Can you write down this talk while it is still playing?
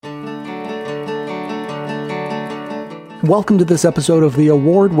Welcome to this episode of the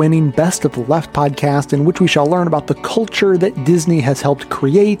award-winning Best of the Left podcast, in which we shall learn about the culture that Disney has helped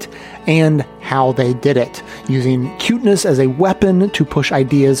create and how they did it, using cuteness as a weapon to push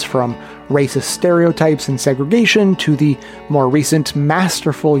ideas from racist stereotypes and segregation to the more recent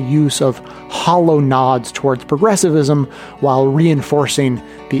masterful use of hollow nods towards progressivism while reinforcing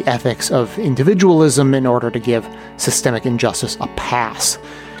the ethics of individualism in order to give systemic injustice a pass.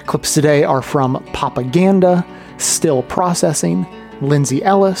 Clips today are from Propaganda, Still Processing, Lindsay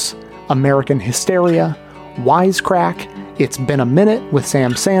Ellis, American Hysteria, Wisecrack, It's Been a Minute with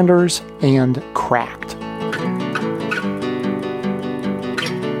Sam Sanders, and Cracked.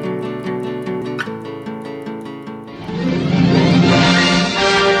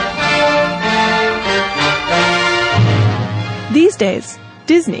 These days,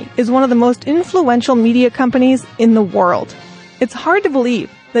 Disney is one of the most influential media companies in the world. It's hard to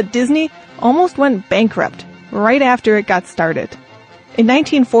believe that Disney almost went bankrupt right after it got started. In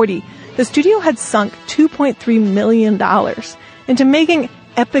 1940, the studio had sunk $2.3 million into making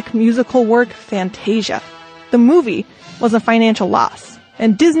epic musical work Fantasia. The movie was a financial loss,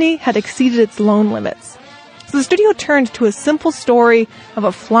 and Disney had exceeded its loan limits. So the studio turned to a simple story of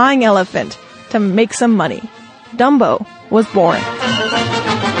a flying elephant to make some money. Dumbo was born.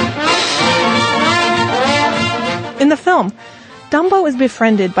 In the film, Dumbo is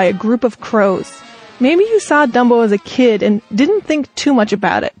befriended by a group of crows. Maybe you saw Dumbo as a kid and didn't think too much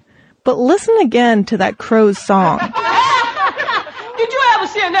about it. But listen again to that crow's song. Did you ever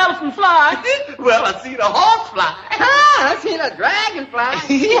see an elephant fly? Well, I seen a horse fly. I seen a dragon fly.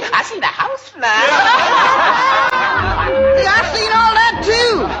 I seen a house fly. I seen all that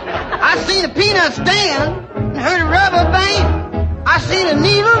too. I seen a peanut stand and heard a rubber band. I seen a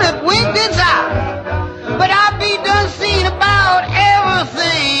needle that winked its eye. But I be done seeing about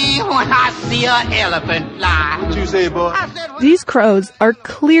everything when I see an elephant fly. What you say, boy? These crows are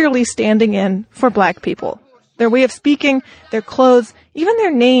clearly standing in for black people. Their way of speaking, their clothes, even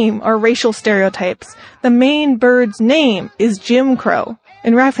their name are racial stereotypes. The main bird's name is Jim Crow,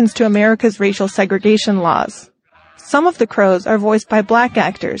 in reference to America's racial segregation laws. Some of the crows are voiced by black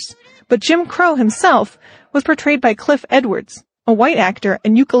actors, but Jim Crow himself was portrayed by Cliff Edwards, a white actor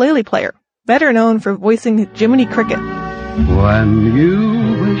and ukulele player, better known for voicing Jiminy Cricket. When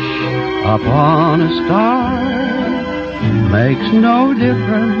you wish upon a star, makes no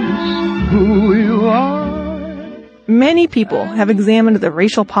difference who you are. Many people have examined the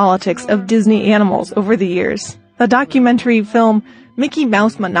racial politics of Disney animals over the years. The documentary film Mickey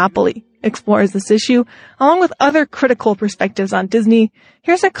Mouse Monopoly explores this issue, along with other critical perspectives on Disney.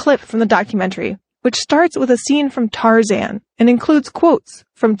 Here's a clip from the documentary, which starts with a scene from Tarzan and includes quotes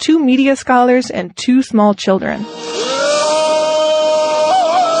from two media scholars and two small children.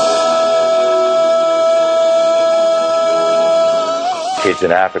 Kids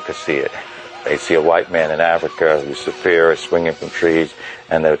in Africa see it. They see a white man in Africa who's superior, swinging from trees,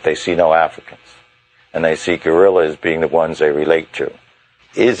 and they see no Africans. And they see gorillas being the ones they relate to.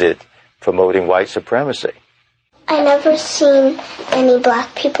 Is it promoting white supremacy? I never seen any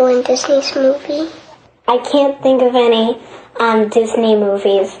black people in Disney's movie. I can't think of any Disney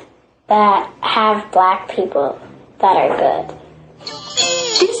movies that have black people that are good.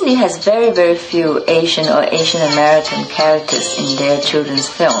 Disney has very, very few Asian or Asian American characters in their children's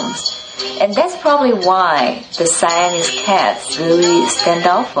films. And that's probably why the Siamese cats really stand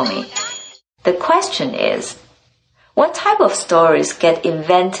out for me. The question is, what type of stories get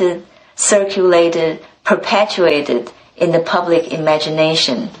invented, circulated, perpetuated in the public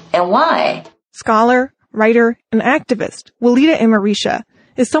imagination, and why? Scholar, writer, and activist Walida Amarisha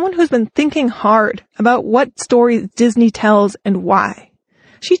is someone who's been thinking hard about what stories Disney tells and why.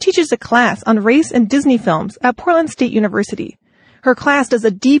 She teaches a class on race and Disney films at Portland State University. Her class does a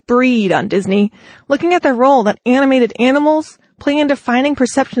deep read on Disney, looking at the role that animated animals play in defining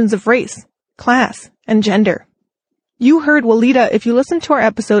perceptions of race, class, and gender. You heard Walida if you listened to our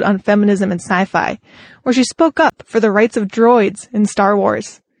episode on feminism and sci-fi, where she spoke up for the rights of droids in Star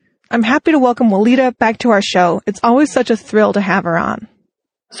Wars. I'm happy to welcome Walida back to our show. It's always such a thrill to have her on.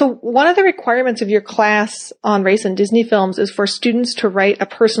 So one of the requirements of your class on race and Disney films is for students to write a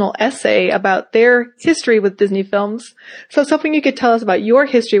personal essay about their history with Disney films. So I was hoping you could tell us about your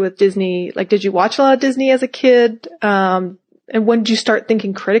history with Disney. Like, did you watch a lot of Disney as a kid? And when did you start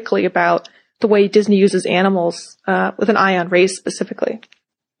thinking critically about the way Disney uses animals with an eye on race specifically?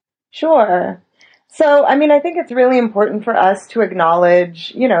 Sure. So, I mean, I think it's really important for us to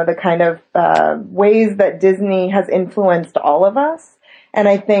acknowledge, the kind of ways that Disney has influenced all of us. And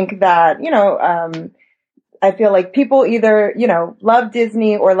I think that, I feel like people either, love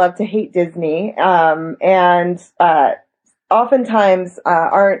Disney or love to hate Disney. And oftentimes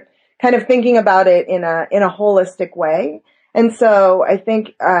aren't kind of thinking about it in a holistic way. And so I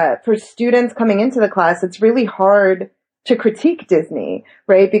think for students coming into the class, it's really hard to critique Disney,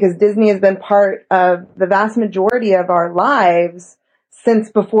 right? Because Disney has been part of the vast majority of our lives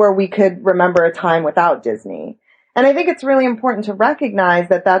since before we could remember a time without Disney. And I think it's really important to recognize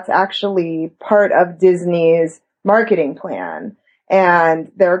that that's actually part of Disney's marketing plan.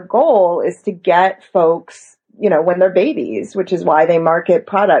 And their goal is to get folks, when they're babies, which is why they market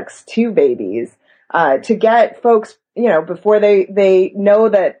products to babies, to get folks, before they know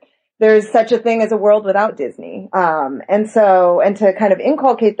that there's such a thing as a world without Disney. And to kind of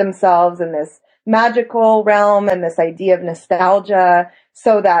inculcate themselves in this magical realm and this idea of nostalgia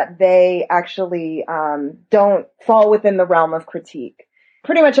so that they actually don't fall within the realm of critique.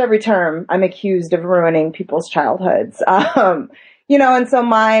 Pretty much every term I'm accused of ruining people's childhoods. And so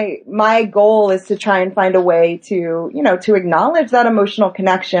my goal is to try and find a way to acknowledge that emotional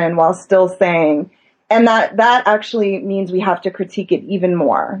connection while still saying, and that actually means we have to critique it even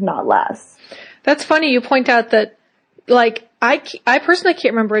more, not less. That's funny. You point out that, I personally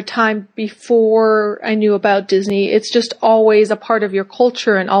can't remember a time before I knew about Disney. It's just always a part of your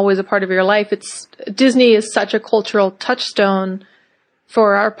culture and always a part of your life. Disney is such a cultural touchstone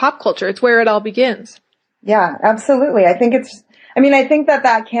for our pop culture. It's where it all begins. Yeah, absolutely. I think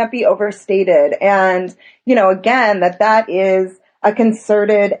that can't be overstated. And, again, that is a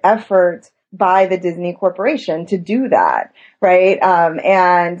concerted effort by the Disney Corporation to do that, right?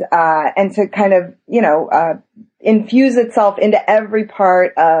 And to kind of, infuse itself into every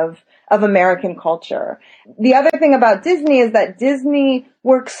part of American culture. The other thing about Disney is that Disney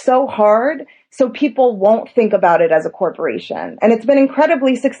works so hard so people won't think about it as a corporation. And it's been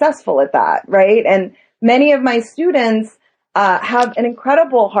incredibly successful at that, right? And many of my students have an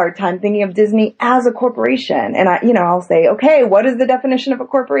incredible hard time thinking of Disney as a corporation. And I'll say, okay, what is the definition of a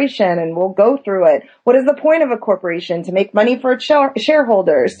corporation? And we'll go through it. What is the point of a corporation? To make money for its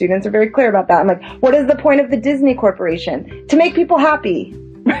shareholders. Students are very clear about that. I'm like, what is the point of the Disney Corporation? To make people happy,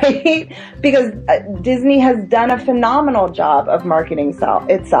 right? Because Disney has done a phenomenal job of marketing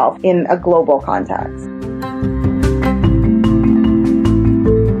itself in a global context.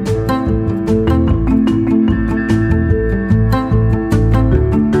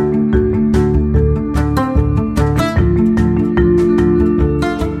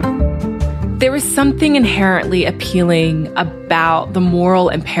 There is something inherently appealing about the moral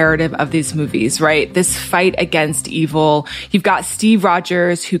imperative of these movies, right? This fight against evil. You've got Steve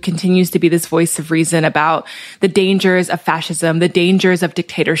Rogers, who continues to be this voice of reason about the dangers of fascism, the dangers of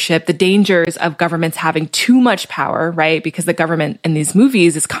dictatorship, the dangers of governments having too much power, right? Because the government in these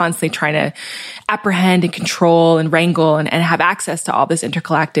movies is constantly trying to apprehend and control and wrangle and have access to all this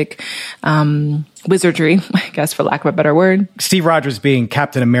intergalactic wizardry, I guess, for lack of a better word. Steve Rogers being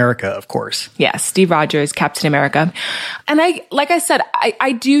Captain America, of course. Yes, Steve Rogers, Captain America. And like I said,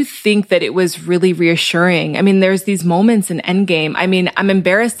 I do think that it was really reassuring. I mean, there's these moments in Endgame. I mean, I'm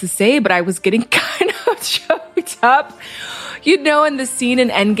embarrassed to say, but I was getting kind of choked up. In the scene in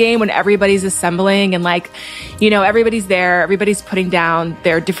Endgame when everybody's assembling and everybody's there, everybody's putting down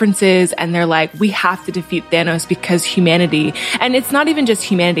their differences and they're like, we have to defeat Thanos because humanity. And it's not even just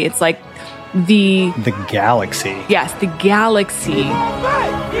humanity. It's like the galaxy. Yes, the galaxy.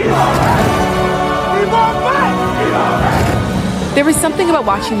 There was something about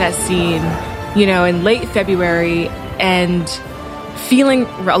watching that scene, in late February and feeling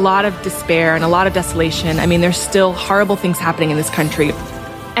a lot of despair and a lot of desolation. I mean, there's still horrible things happening in this country.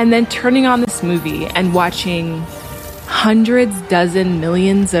 And then turning on this movie and watching hundreds, dozen,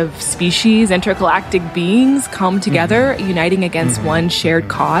 millions of species, intergalactic beings come together, uniting against one shared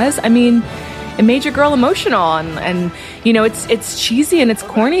cause. I mean, it made your girl emotional. And it's cheesy and it's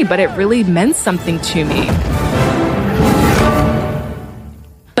corny, but it really meant something to me.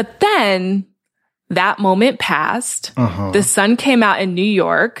 But then that moment passed. The sun came out in New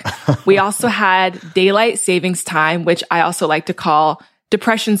York. We also had daylight savings time, which I also like to call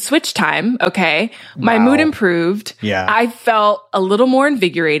depression switch time. Okay. My mood improved. Yeah. I felt a little more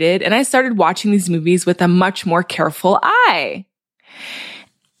invigorated and I started watching these movies with a much more careful eye.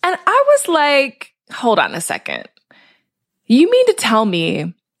 And I was like, hold on a second. You mean to tell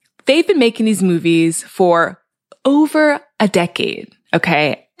me they've been making these movies for over a decade?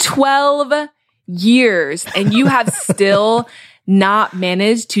 Okay. 12 years and you have still not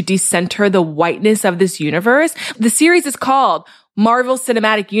managed to decenter the whiteness of this universe. The series is called Marvel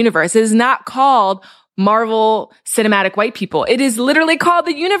Cinematic Universe. It is not called Marvel Cinematic White People. It is literally called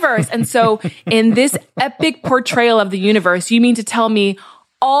the universe. And so in this epic portrayal of the universe, you mean to tell me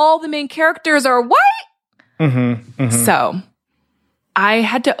all the main characters are white? So I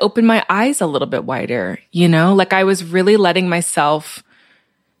had to open my eyes a little bit wider, you know, like I was really letting myself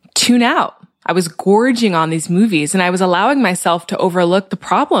tune out. I was gorging on these movies and I was allowing myself to overlook the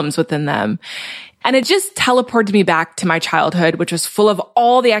problems within them. And it just teleported me back to my childhood, which was full of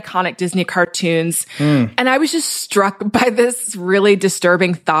all the iconic Disney cartoons. And I was just struck by this really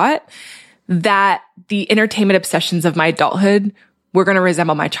disturbing thought that the entertainment obsessions of my adulthood were going to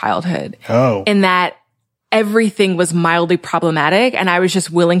resemble my childhood. In that everything was mildly problematic and I was just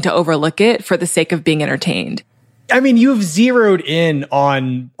willing to overlook it for the sake of being entertained. I mean, you've zeroed in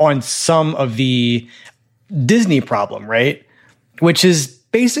on some of the Disney problem, right? Which is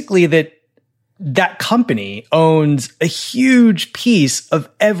basically that company owns a huge piece of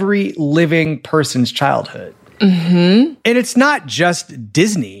every living person's childhood. And it's not just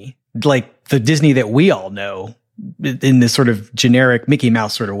Disney, like the Disney that we all know in this sort of generic Mickey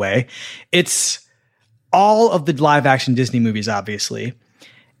Mouse sort of way. It's all of the live action Disney movies, obviously,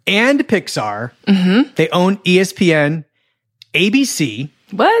 and Pixar. They own ESPN, ABC.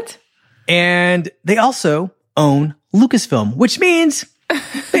 What? And they also own Lucasfilm, which means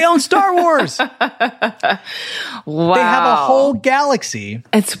they own Star Wars. Wow. They have a whole galaxy.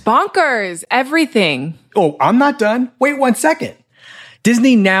 It's bonkers. Everything. Oh, I'm not done. Wait 1 second.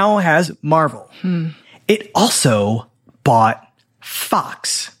 Disney now has Marvel. It also bought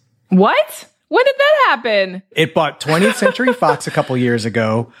Fox. What? When did that happen? It bought 20th Century Fox a couple years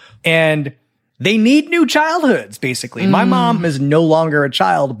ago, and they need new childhoods, basically. My mom is no longer a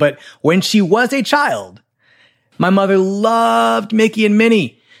child, but when she was a child, my mother loved Mickey and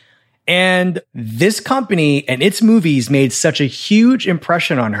Minnie. And this company and its movies made such a huge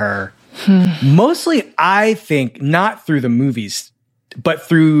impression on her. Mostly, I think, not through the movies, but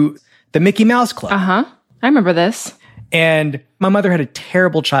through the Mickey Mouse Club. I remember this. And my mother had a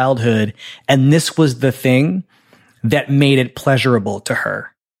terrible childhood, and this was the thing that made it pleasurable to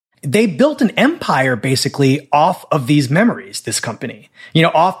her. They built an empire basically off of these memories, this company, you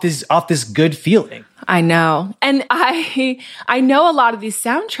know, off this good feeling. I know. And I know a lot of these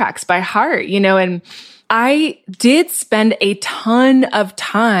soundtracks by heart, you know, and I did spend a ton of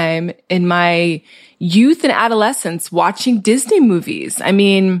time in my youth and adolescence watching Disney movies. I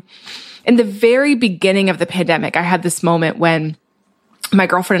mean, in the very beginning of the pandemic, I had this moment when my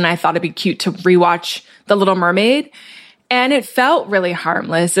girlfriend and I thought it'd be cute to rewatch The Little Mermaid. And it felt really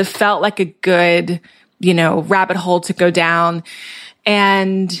harmless. It felt like a good, you know, rabbit hole to go down.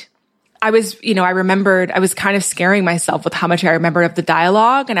 And I was, you know, I was kind of scaring myself with how much I remembered of the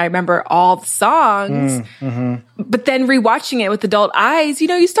dialogue and I remember all the songs. But then rewatching it with adult eyes, you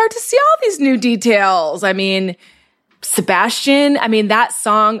know, you start to see all these new details. I mean, Sebastian, that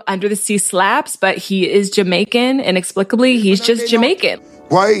song Under the Sea slaps, but he is Jamaican. Inexplicably, he's just Jamaican.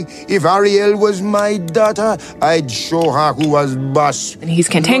 Why, if Ariel was my daughter, I'd show her who was boss. And he's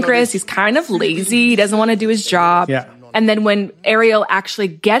cantankerous. He's kind of lazy. He doesn't want to do his job. Yeah. And then when Ariel actually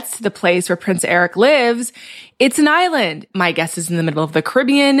gets to the place where Prince Eric lives, it's an island. My guess is in the middle of the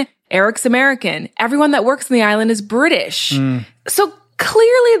Caribbean. Eric's American. Everyone that works on the island is British. So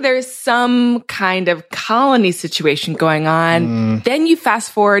clearly there's some kind of colony situation going on. Then you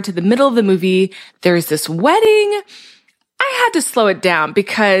fast forward to the middle of the movie. There's this wedding. I had to slow it down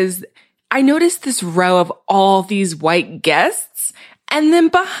because I noticed this row of all these white guests and then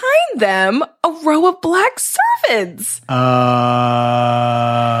behind them, a row of black servants. And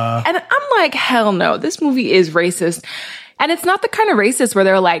I'm like, hell no, this movie is racist. And it's not the kind of racist where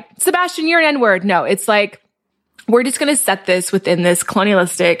they're like, Sebastian, you're an N-word. No, it's like, we're just going to set this within this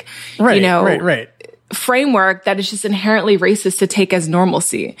colonialistic, framework that is just inherently racist to take as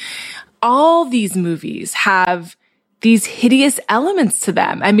normalcy. All these movies have these hideous elements to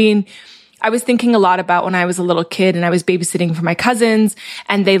them. I mean, I was thinking a lot about when I was a little kid and I was babysitting for my cousins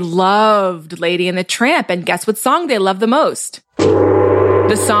and they loved Lady and the Tramp. And guess what song they loved the most?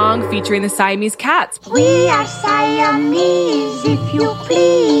 The song featuring the Siamese cats. We are Siamese, if you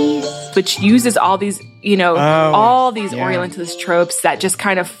please. Which uses all these, Orientalist tropes that just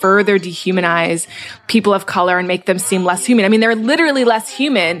kind of further dehumanize people of color and make them seem less human. I mean, they're literally less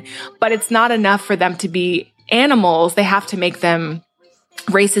human, but it's not enough for them to be animals. They have to make them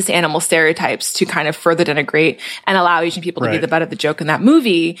racist animal stereotypes to kind of further denigrate and allow Asian people to be the butt of the joke in that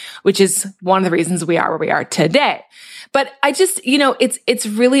movie, which is one of the reasons we are where we are today. But I just, it's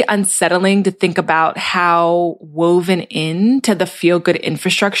really unsettling to think about how woven into the feel-good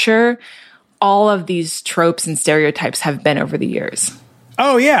infrastructure all of these tropes and stereotypes have been over the years.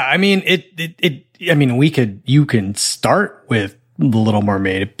 Oh yeah. I mean, you can start with The Little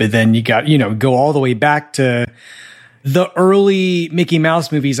Mermaid, but then you got, go all the way back to, the early Mickey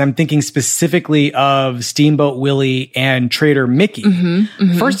Mouse movies, I'm thinking specifically of Steamboat Willie and Trader Mickey.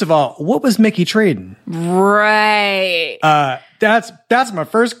 First of all, what was Mickey trading? Right. That's my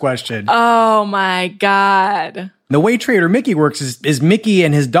first question. Oh my God. The way Trader Mickey works is Mickey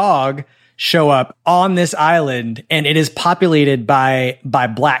and his dog show up on this island, and it is populated by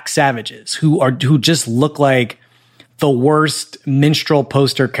black savages who just look like the worst minstrel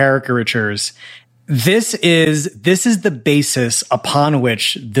poster caricatures. This is the basis upon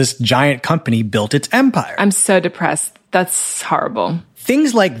which this giant company built its empire. I'm so depressed. That's horrible.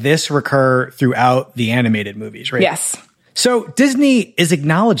 Things like this recur throughout the animated movies, right? Yes. So Disney is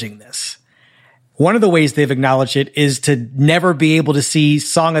acknowledging this. One of the ways they've acknowledged it is to never be able to see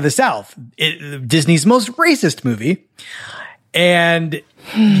Song of the South, Disney's most racist movie. And,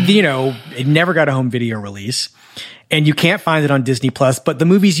 it never got a home video release. And you can't find it on Disney Plus, but the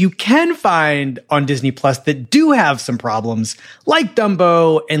movies you can find on Disney Plus that do have some problems, like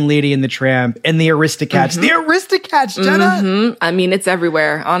Dumbo and Lady and the Tramp and the Aristocats. The Aristocats, Jenna! I mean, it's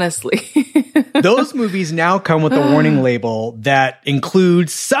everywhere, honestly. Those movies now come with a warning label that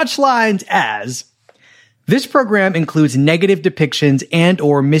includes such lines as, this program includes negative depictions and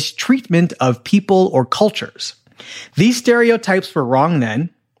or mistreatment of people or cultures. These stereotypes were wrong then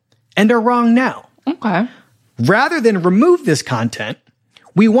and are wrong now. Okay. Rather than remove this content,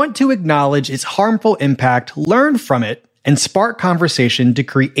 we want to acknowledge its harmful impact, learn from it, and spark conversation to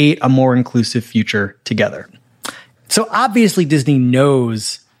create a more inclusive future together. So obviously Disney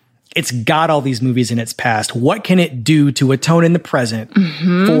knows it's got all these movies in its past. What can it do to atone in the present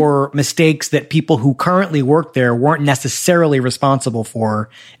for mistakes that people who currently work there weren't necessarily responsible for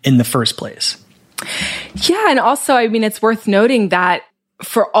in the first place? Yeah, and also, I mean, it's worth noting that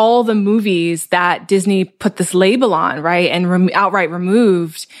for all the movies that Disney put this label on, right, and outright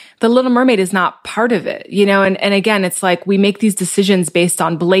removed, The Little Mermaid is not part of it, and again, it's like we make these decisions based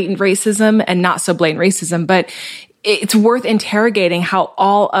on blatant racism and not so blatant racism, but it's worth interrogating how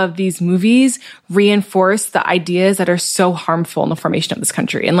all of these movies reinforce the ideas that are so harmful in the formation of this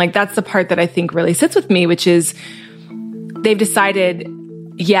country. And like, that's the part that I think really sits with me, which is they've decided,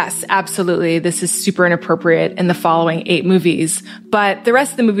 yes, absolutely, this is super inappropriate in the following 8 movies, but the rest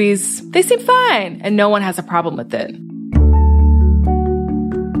of the movies, they seem fine and no one has a problem with it.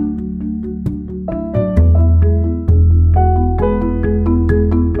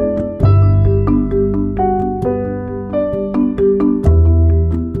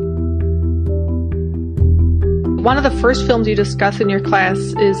 One of the first films you discuss in your class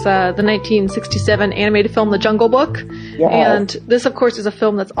is the 1967 animated film, The Jungle Book. Yes. And this, of course, is a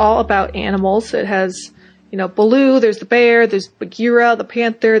film that's all about animals. It has, Baloo, there's the bear, there's Bagheera, the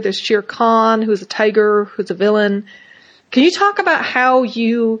panther, there's Shere Khan, who's a tiger, who's a villain. Can you talk about how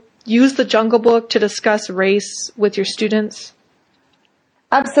you use The Jungle Book to discuss race with your students?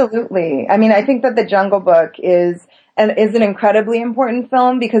 Absolutely. I mean, I think that The Jungle Book is an incredibly important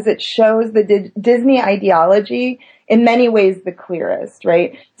film because it shows the Disney ideology in many ways the clearest,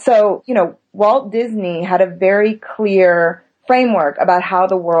 right? So, Walt Disney had a very clear framework about how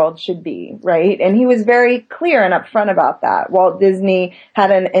the world should be, right? And he was very clear and upfront about that. Walt Disney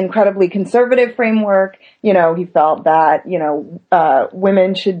had an incredibly conservative framework. He felt that,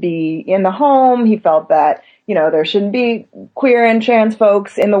 women should be in the home. He felt that, there shouldn't be queer and trans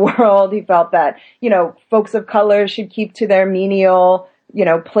folks in the world. He felt that, folks of color should keep to their menial,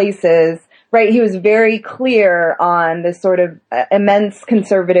 places, right? He was very clear on this sort of immense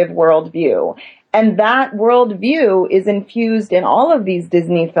conservative worldview. And that worldview is infused in all of these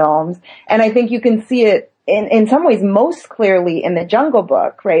Disney films. And I think you can see it in some ways most clearly in The Jungle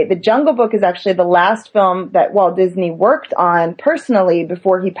Book, right? The Jungle Book is actually the last film that Walt Disney worked on personally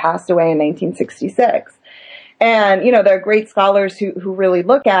before he passed away in 1966. And, there are great scholars who really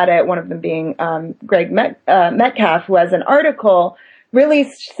look at it, one of them being Greg Metcalf, who has an article really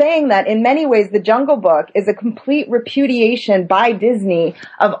saying that in many ways The Jungle Book is a complete repudiation by Disney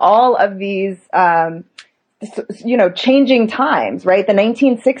of all of these, changing times, right? The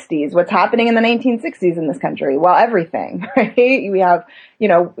 1960s, what's happening in the 1960s in this country? Well, everything, right? We have,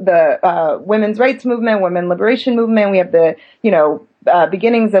 the women's rights movement, women liberation movement. We have the,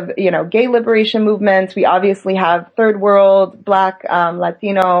 beginnings of, gay liberation movements. We obviously have third world, Black,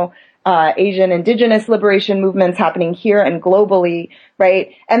 Latino, Asian, indigenous liberation movements happening here and globally,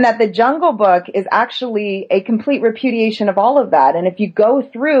 right? And that The Jungle Book is actually a complete repudiation of all of that. And if you go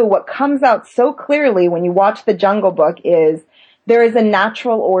through, what comes out so clearly when you watch The Jungle Book is there is a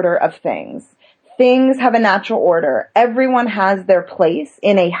natural order of things. Things have a natural order. Everyone has their place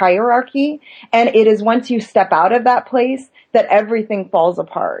in a hierarchy, and it is once you step out of that place that everything falls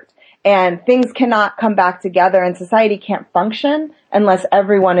apart. And things cannot come back together, and society can't function unless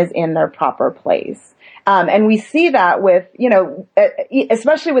everyone is in their proper place. And we see that with,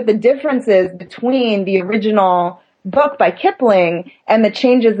 especially with the differences between the original book by Kipling and the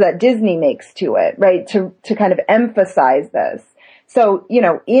changes that Disney makes to it, right? To kind of emphasize this. So,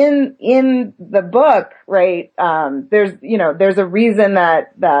 in the book, right, there's a reason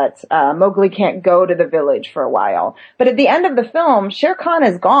that Mowgli can't go to the village for a while. But at the end of the film, Shere Khan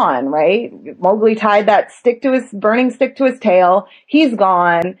is gone, right? Mowgli tied that burning stick to his tail. He's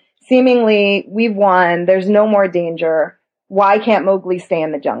gone. Seemingly, we've won. There's no more danger. Why can't Mowgli stay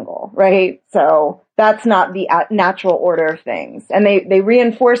in the jungle, right? So that's not the natural order of things. And they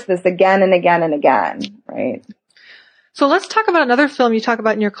reinforce this again and again and again, right? So let's talk about another film you talk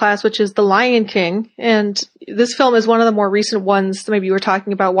about in your class, which is The Lion King. And this film is one of the more recent ones that maybe you were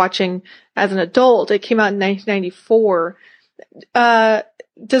talking about watching as an adult. It came out in 1994.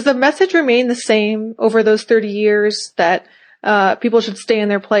 Does the message remain the same over those 30 years that people should stay in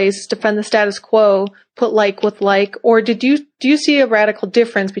their place, defend the status quo, put like with like? Or do you see a radical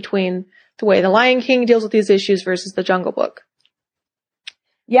difference between the way The Lion King deals with these issues versus The Jungle Book?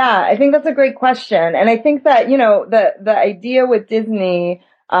 Yeah, I think that's a great question. And I think that, the idea with Disney,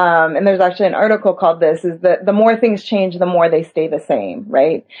 and there's actually an article called this, is that the more things change, the more they stay the same,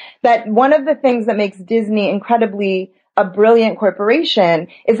 right? That one of the things that makes Disney incredibly a brilliant corporation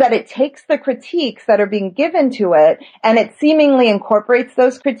is that it takes the critiques that are being given to it and it seemingly incorporates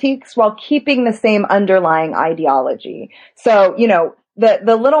those critiques while keeping the same underlying ideology. So,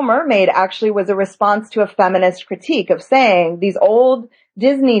 the Little Mermaid actually was a response to a feminist critique of saying these old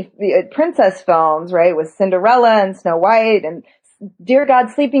Disney princess films, right, with Cinderella and Snow White and, dear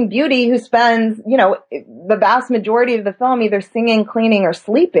God, Sleeping Beauty, who spends, the vast majority of the film either singing, cleaning, or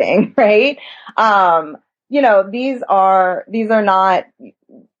sleeping, right? These are not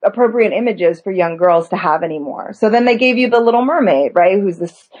appropriate images for young girls to have anymore. So then they gave you the Little Mermaid, right, who's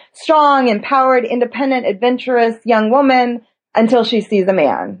this strong, empowered, independent, adventurous young woman until she sees a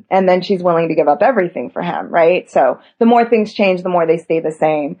man, and then she's willing to give up everything for him, right? So the more things change, the more they stay the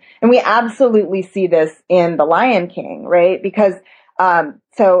same. And we absolutely see this in The Lion King, right? Because,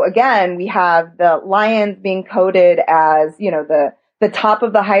 so again, we have the lions being coded as, the top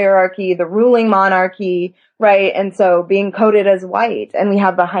of the hierarchy, the ruling monarchy, right? And so being coded as white. And we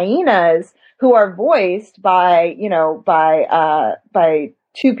have the hyenas who are voiced by, by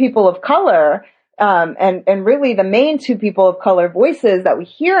two people of color. And really the main two people of color voices that we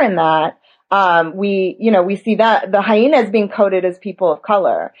hear in that, we see that the hyenas being coded as people of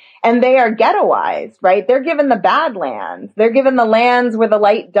color, and they are ghettoized, right? They're given the bad lands. They're given the lands where the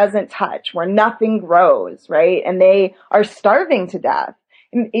light doesn't touch, where nothing grows, right? And they are starving to death.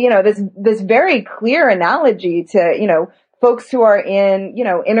 This very clear analogy to, folks who are in,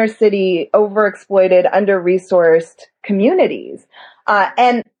 inner city, overexploited, under-resourced communities.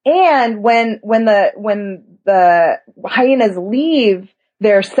 And when the hyenas leave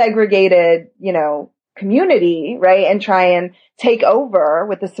their segregated, community, right, and try and take over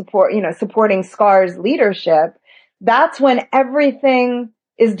with the support, supporting Scar's leadership, that's when everything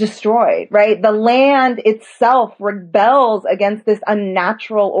is destroyed, right? The land itself rebels against this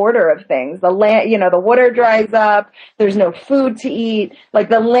unnatural order of things. The land, the water dries up. There's no food to eat. Like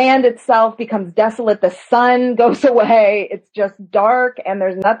the land itself becomes desolate. The sun goes away. It's just dark and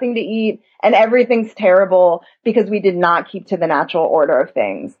there's nothing to eat and everything's terrible because we did not keep to the natural order of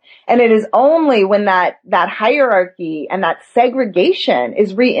things. And it is only when that hierarchy and that segregation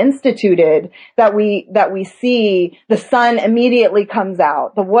is reinstituted that we see the sun immediately comes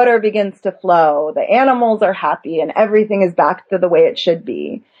out. The water begins to flow. The animals are happy and everything is back to the way it should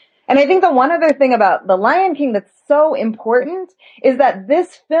be. And I think the one other thing about The Lion King that's so important is that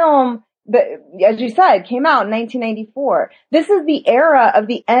this film, as you said, came out in 1994. This is the era of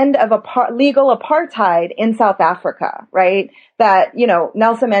the end of legal apartheid in South Africa, right? That,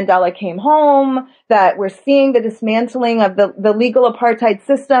 Nelson Mandela came home, that we're seeing the dismantling of the legal apartheid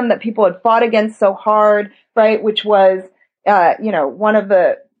system that people had fought against so hard, right? Which was, one of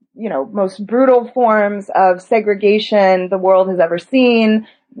the, most brutal forms of segregation the world has ever seen.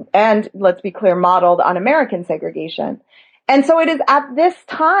 And let's be clear, modeled on American segregation. And so it is at this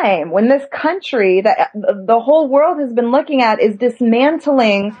time when this country that the whole world has been looking at is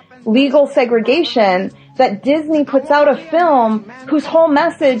dismantling legal segregation that Disney puts out a film whose whole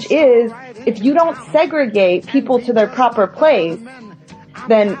message is if you don't segregate people to their proper place,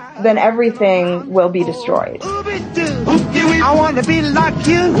 then everything will be destroyed. I want to be like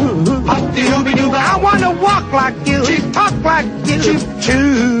you. I want to walk like you. Talk like you. You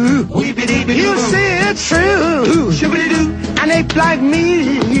see it's true. an ape like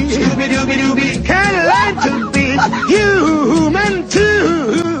me. Scooby-Dooby-Dooby can learn to be human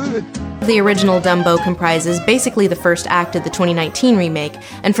too. The original Dumbo comprises basically the first act of the 2019 remake,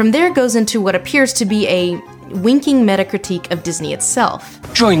 and from there goes into what appears to be a winking meta-critique of Disney itself.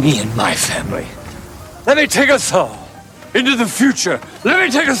 Join me in my family. Let me take us all into the future. Let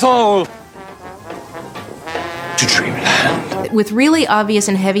me take us all to Dreamland. With really obvious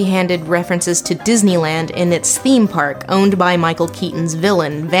and heavy-handed references to Disneyland in its theme park, owned by Michael Keaton's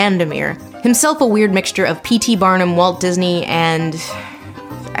villain, Vandermeer. Himself a weird mixture of P.T. Barnum, Walt Disney, and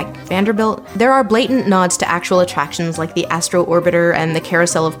Vanderbilt. There are blatant nods to actual attractions like the Astro Orbiter and the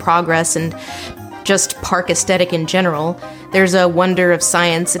Carousel of Progress and just park aesthetic in general. There's a Wonder of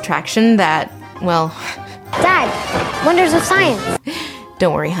Science attraction that, well... Dad, Wonders of Science.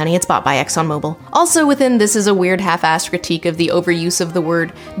 Don't worry, honey, it's bought by ExxonMobil. Also within this is a weird half-assed critique of the overuse of the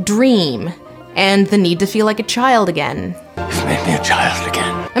word dream and the need to feel like a child again. You've made me a child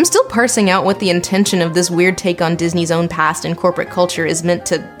again. I'm still parsing out what the intention of this weird take on Disney's own past and corporate culture is meant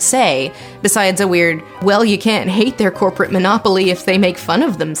to say, besides a weird, well, you can't hate their corporate monopoly if they make fun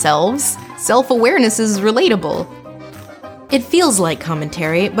of themselves. Self-awareness is relatable. It feels like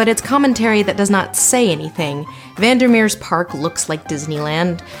commentary, but it's commentary that does not say anything. Vandermeer's park looks like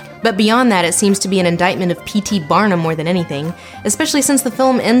Disneyland, but beyond that it seems to be an indictment of P.T. Barnum more than anything, especially since the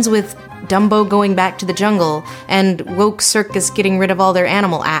film ends with Dumbo going back to the jungle and woke circus getting rid of all their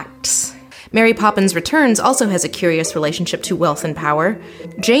animal acts. Mary Poppins Returns also has a curious relationship to wealth and power.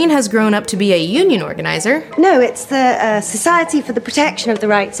 Jane has grown up to be a union organizer. No, it's the Society for the Protection of the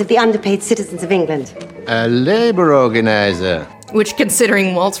Rights of the Underpaid Citizens of England. A labor organizer. Which,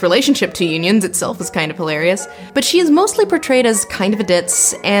 considering Walt's relationship to unions itself, is kind of hilarious. But she is mostly portrayed as kind of a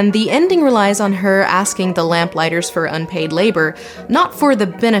ditz, and the ending relies on her asking the lamplighters for unpaid labor, not for the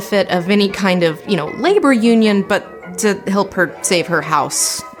benefit of any kind of, labor union, but to help her save her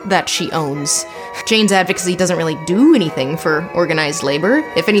house that she owns. Jane's advocacy doesn't really do anything for organized labor.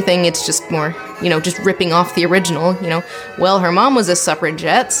 If anything, it's just more, just ripping off the original, Well, her mom was a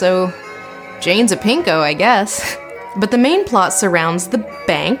suffragette, so Jane's a pinko, I guess. But the main plot surrounds the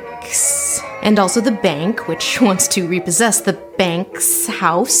banks, and also the bank, which wants to repossess the bank's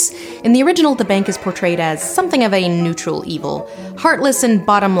house. In the original, the bank is portrayed as something of a neutral evil, heartless and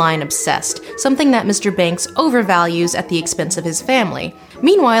bottom-line obsessed, something that Mr. Banks overvalues at the expense of his family.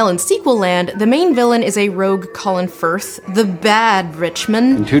 Meanwhile, in sequel land, the main villain is a rogue Colin Firth, the bad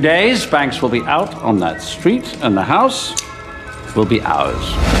Richmond. In 2 days, Banks will be out on that street, and the house will be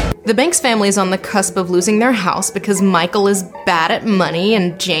ours. The Banks family is on the cusp of losing their house because Michael is bad at money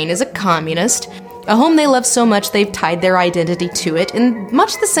and Jane is a communist. A home they love so much they've tied their identity to it in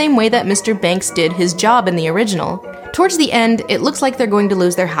much the same way that Mr. Banks did his job in the original. Towards the end, it looks like they're going to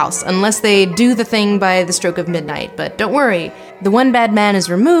lose their house, unless they do the thing by the stroke of midnight. But don't worry, the one bad man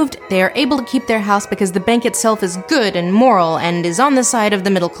is removed, they are able to keep their house because the bank itself is good and moral and is on the side of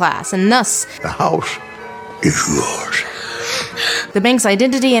the middle class, and thus... The house is yours. The bank's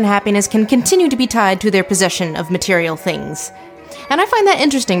identity and happiness can continue to be tied to their possession of material things. And I find that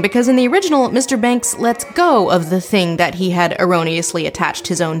interesting because in the original, Mr. Banks lets go of the thing that he had erroneously attached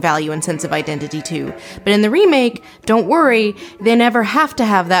his own value and sense of identity to. But in the remake, don't worry, they never have to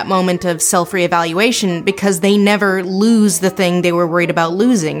have that moment of self-reevaluation because they never lose the thing they were worried about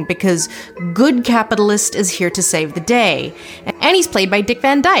losing because good capitalist is here to save the day. And he's played by Dick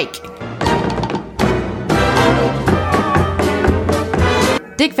Van Dyke.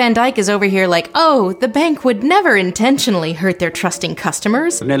 Dick Van Dyke is over here like, oh, the bank would never intentionally hurt their trusting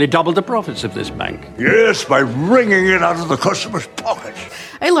customers. Nearly doubled the profits of this bank. Yes, by wringing it out of the customer's pockets.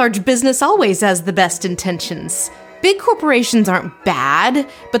 A large business always has the best intentions. Big corporations aren't bad,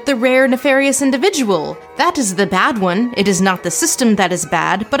 but the rare nefarious individual, that is the bad one. It is not the system that is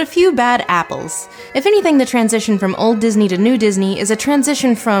bad, but a few bad apples. If anything, the transition from old Disney to new Disney is a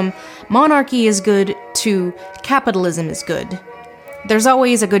transition from monarchy is good to capitalism is good. There's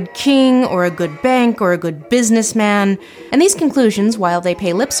always a good king, or a good bank, or a good businessman, and these conclusions, while they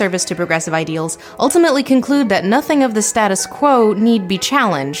pay lip service to progressive ideals, ultimately conclude that nothing of the status quo need be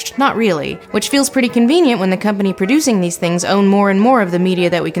challenged, not really, which feels pretty convenient when the company producing these things own more and more of the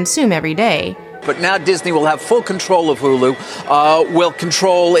media that we consume every day. But now Disney will have full control of Hulu, will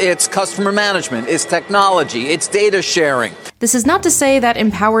control its customer management, its technology, its data sharing. This is not to say that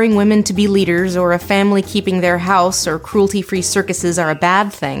empowering women to be leaders or a family keeping their house or cruelty-free circuses are a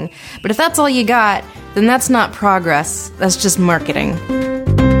bad thing, but if that's all you got, then that's not progress, that's just marketing.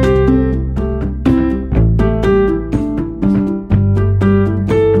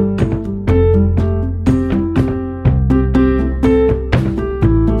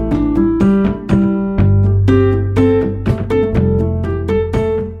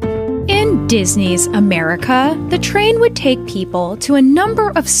 Disney's America, the train would take people to a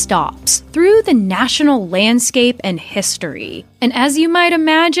number of stops through the national landscape and history. And as you might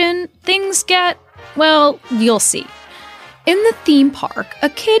imagine, things get, well, you'll see. In the theme park, a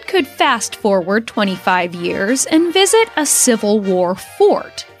kid could fast forward 25 years and visit a Civil War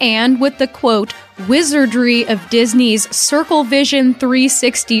fort, and with the, quote, wizardry of Disney's Circle Vision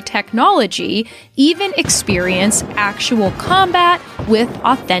 360 technology, even experience actual combat with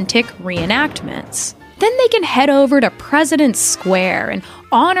authentic reenactments. Then they can head over to President's Square and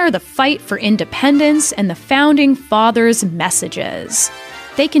honor the fight for independence and the Founding Fathers' messages.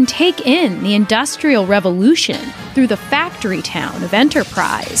 They can take in the Industrial Revolution through the factory town of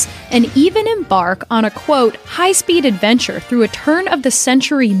Enterprise, and even embark on a, quote, high-speed adventure through a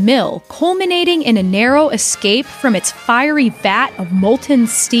turn-of-the-century mill, culminating in a narrow escape from its fiery vat of molten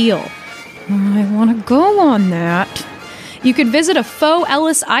steel. I want to go on that. You could visit a faux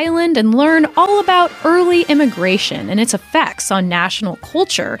Ellis Island and learn all about early immigration and its effects on national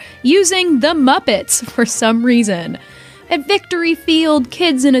culture using the Muppets for some reason. At Victory Field,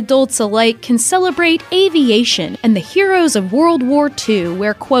 kids and adults alike can celebrate aviation and the heroes of World War II,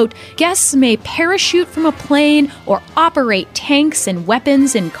 where, quote, guests may parachute from a plane or operate tanks and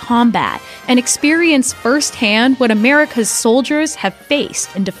weapons in combat and experience firsthand what America's soldiers have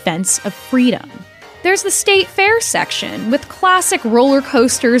faced in defense of freedom. There's the State Fair section, with classic roller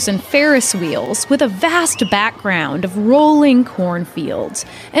coasters and Ferris wheels, with a vast background of rolling cornfields.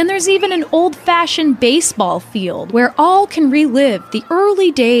 And there's even an old-fashioned baseball field, where all can relive the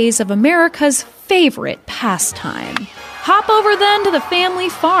early days of America's favorite pastime. Hop over then to the family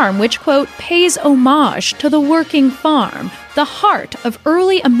farm, which, quote, pays homage to the working farm, the heart of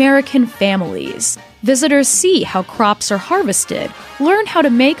early American families. Visitors see how crops are harvested, learn how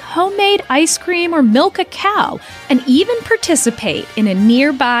to make homemade ice cream or milk a cow, and even participate in a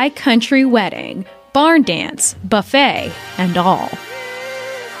nearby country wedding, barn dance, buffet, and all.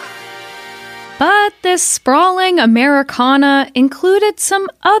 But this sprawling Americana included some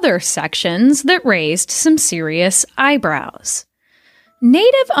other sections that raised some serious eyebrows.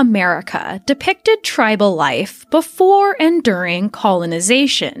 Native America depicted tribal life before and during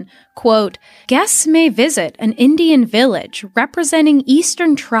colonization. Quote, guests may visit an Indian village representing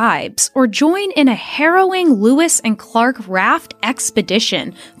Eastern tribes or join in a harrowing Lewis and Clark raft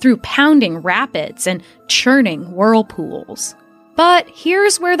expedition through pounding rapids and churning whirlpools. But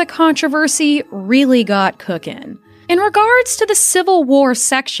here's where the controversy really got cookin'. In regards to the Civil War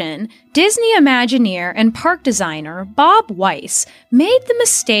section, Disney Imagineer and park designer Bob Weiss made the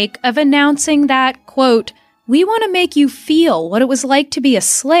mistake of announcing that, quote, we want to make you feel what it was like to be a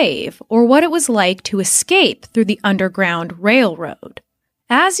slave or what it was like to escape through the Underground Railroad.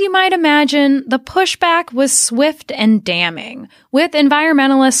 As you might imagine, the pushback was swift and damning, with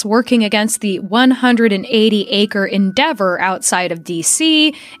environmentalists working against the 180-acre endeavor outside of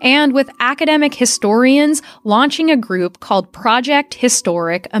D.C., and with academic historians launching a group called Project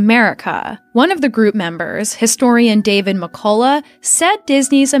Historic America. One of the group members, historian David McCullough, said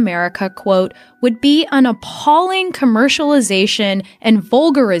Disney's America, quote, would be an appalling commercialization and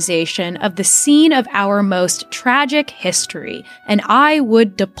vulgarization of the scene of our most tragic history, and I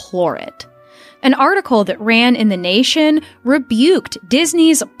would deplore it. An article that ran in The Nation rebuked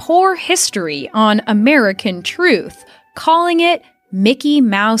Disney's poor history on American Truth, calling it Mickey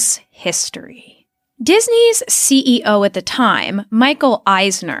Mouse history. Disney's CEO at the time, Michael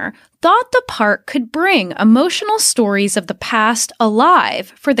Eisner, thought the park could bring emotional stories of the past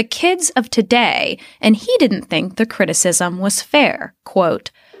alive for the kids of today, and he didn't think the criticism was fair.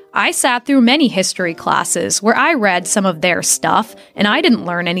 Quote, I sat through many history classes where I read some of their stuff, and I didn't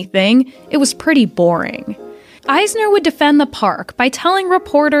learn anything. It was pretty boring. Eisner would defend the park by telling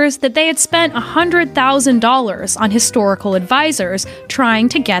reporters that they had spent $100,000 on historical advisors trying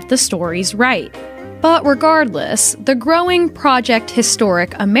to get the stories right. But regardless, the growing Project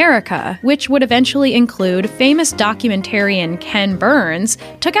Historic America, which would eventually include famous documentarian Ken Burns,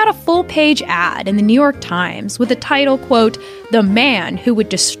 took out a full-page ad in the New York Times with the title, quote, The Man Who Would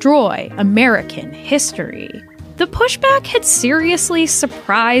Destroy American History. The pushback had seriously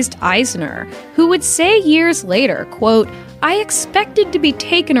surprised Eisner, who would say years later, quote, I expected to be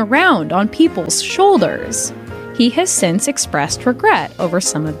taken around on people's shoulders. He has since expressed regret over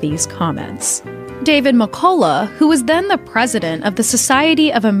some of these comments. David McCullough, who was then the president of the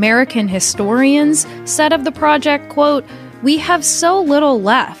Society of American Historians, said of the project, quote, we have so little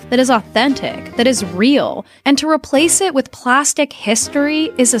left that is authentic, that is real, and to replace it with plastic history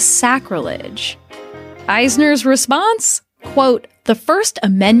is a sacrilege. Eisner's response, quote, the First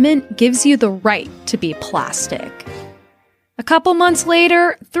Amendment gives you the right to be plastic. A couple months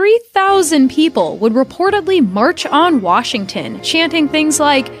later, 3,000 people would reportedly march on Washington, chanting things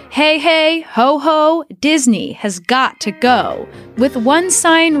like, "Hey, hey, ho, ho, Disney has got to go," with one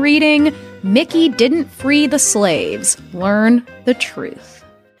sign reading, "Mickey didn't free the slaves. Learn the truth."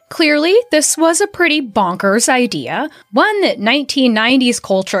 Clearly, this was a pretty bonkers idea, one that 1990s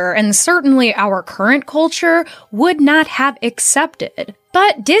culture and certainly our current culture would not have accepted.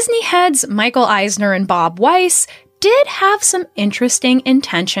 But Disney heads Michael Eisner and Bob Weiss did have some interesting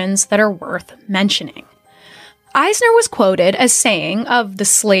intentions that are worth mentioning. Eisner was quoted as saying of the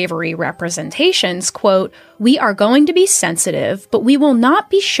slavery representations, quote, "We are going to be sensitive, but we will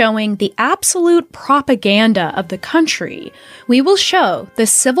not be showing the absolute propaganda of the country. We will show the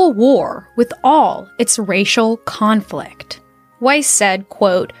Civil War with all its racial conflict." Weiss said,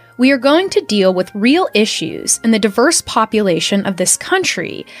 quote, "We are going to deal with real issues in the diverse population of this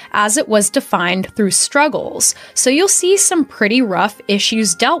country as it was defined through struggles, so you'll see some pretty rough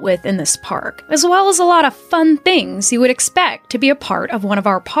issues dealt with in this park, as well as a lot of fun things you would expect to be a part of one of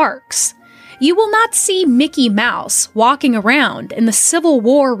our parks. You will not see Mickey Mouse walking around in the Civil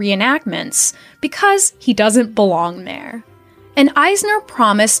War reenactments because he doesn't belong there." And Eisner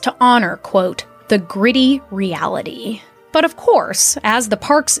promised to honor, quote, "the gritty reality." But of course, as the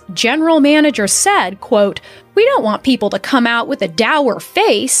park's general manager said, quote, "We don't want people to come out with a dour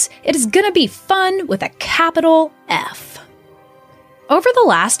face. It is gonna be fun with a capital F." Over the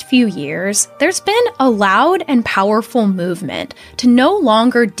last few years, there's been a loud and powerful movement to no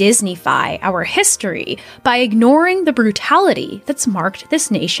longer Disneyfy our history by ignoring the brutality that's marked this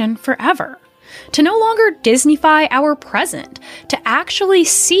nation forever. To no longer Disneyfy our present, to actually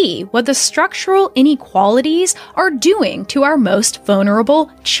see what the structural inequalities are doing to our most vulnerable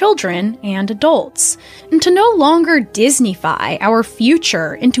children and adults, and to no longer Disneyfy our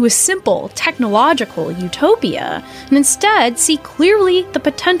future into a simple technological utopia, and instead see clearly the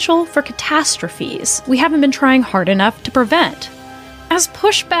potential for catastrophes we haven't been trying hard enough to prevent. As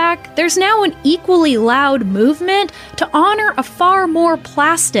pushback, there's now an equally loud movement to honor a far more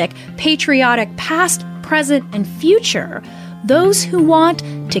plastic, patriotic past, present, and future. Those who want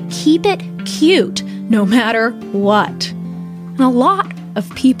to keep it cute no matter what. And a lot of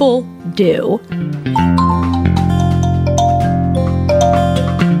people do.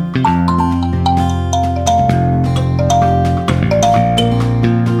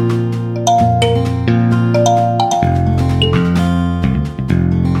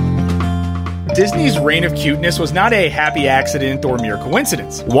 Disney's reign of cuteness was not a happy accident or mere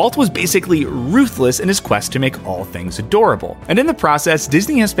coincidence. Walt was basically ruthless in his quest to make all things adorable. And in the process,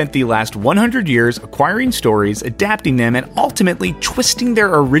 Disney has spent the last 100 years acquiring stories, adapting them, and ultimately twisting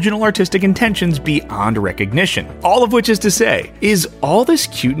their original artistic intentions beyond recognition. All of which is to say, is all this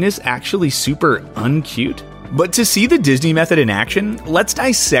cuteness actually super uncute? But to see the Disney method in action, let's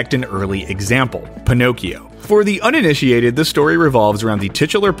dissect an early example, Pinocchio. For the uninitiated, the story revolves around the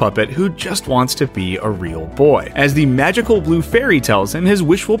titular puppet who just wants to be a real boy. As the magical blue fairy tells him, his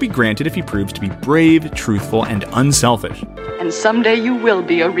wish will be granted if he proves to be brave, truthful, and unselfish. And someday you will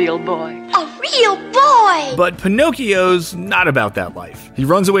be a real boy. A real boy! But Pinocchio's not about that life. He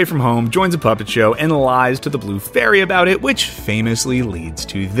runs away from home, joins a puppet show, and lies to the blue fairy about it, which famously leads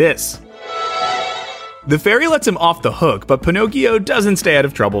to this. The fairy lets him off the hook, but Pinocchio doesn't stay out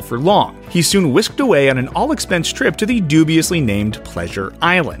of trouble for long. He's soon whisked away on an all-expense trip to the dubiously named Pleasure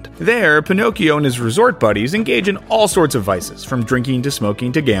Island. There, Pinocchio and his resort buddies engage in all sorts of vices, from drinking to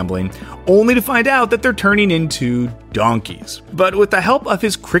smoking to gambling, only to find out that they're turning into donkeys. But with the help of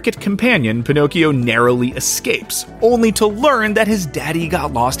his cricket companion, Pinocchio narrowly escapes, only to learn that his daddy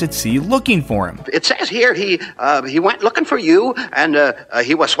got lost at sea looking for him. It says here he went looking for you, and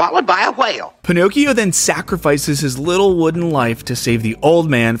he was swallowed by a whale. Pinocchio then sacrifices his little wooden life to save the old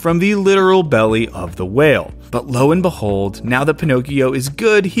man from the literal belly of the whale. But lo and behold, now that Pinocchio is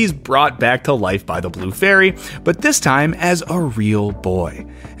good, he's brought back to life by the blue fairy, but this time as a real boy.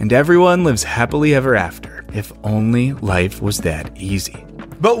 And everyone lives happily ever after. If only life was that easy.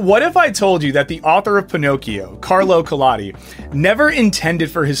 But what if I told you that the author of Pinocchio, Carlo Collodi, never intended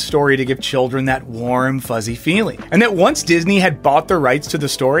for his story to give children that warm, fuzzy feeling? And that once Disney had bought the rights to the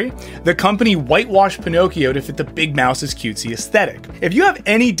story, the company whitewashed Pinocchio to fit the Big Mouse's cutesy aesthetic. If you have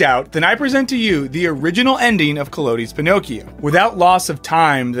any doubt, then I present to you the original ending of Collodi's Pinocchio. Without loss of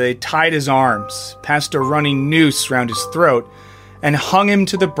time, they tied his arms, passed a running noose round his throat, and hung him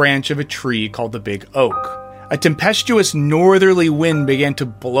to the branch of a tree called the Big Oak. A tempestuous northerly wind began to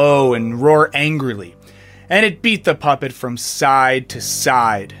blow and roar angrily, and it beat the puppet from side to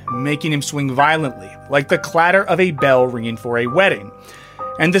side, making him swing violently, like the clatter of a bell ringing for a wedding.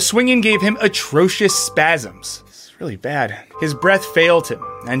 And the swinging gave him atrocious spasms, really bad. His breath failed him,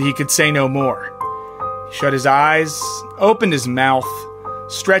 and he could say no more. He shut his eyes, opened his mouth,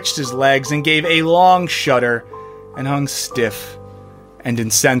 stretched his legs, and gave a long shudder, and hung stiff and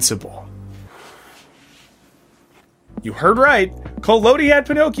insensible. You heard right. Collodi had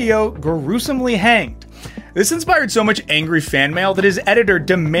Pinocchio gruesomely hanged. This inspired so much angry fan mail that his editor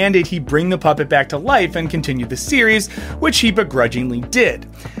demanded he bring the puppet back to life and continue the series, which he begrudgingly did.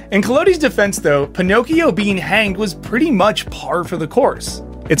 In Collodi's defense, though, Pinocchio being hanged was pretty much par for the course.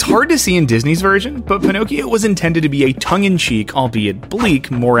 It's hard to see in Disney's version, but Pinocchio was intended to be a tongue-in-cheek, albeit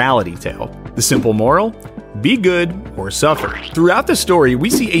bleak, morality tale. The simple moral? Be good or suffer. Throughout the story, we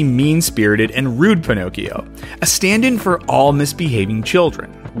see a mean-spirited and rude Pinocchio, a stand-in for all misbehaving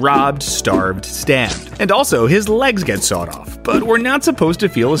children. Robbed, starved, stabbed. And also, his legs get sawed off, but we're not supposed to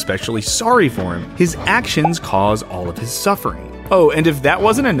feel especially sorry for him. His actions cause all of his suffering. Oh, and if that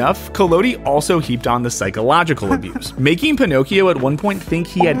wasn't enough, Collodi also heaped on the psychological abuse, making Pinocchio at one point think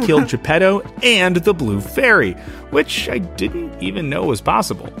he had killed Geppetto and the Blue Fairy, which I didn't even know was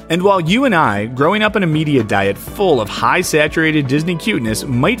possible. And while you and I, growing up in a media diet full of high-saturated Disney cuteness,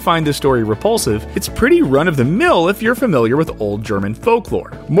 might find the story repulsive, it's pretty run-of-the-mill if you're familiar with old German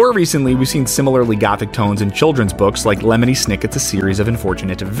folklore. More recently, we've seen similarly gothic tones in children's books like Lemony Snicket's A Series of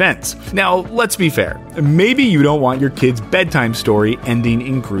Unfortunate Events. Now, let's be fair. Maybe you don't want your kid's bedtime story ending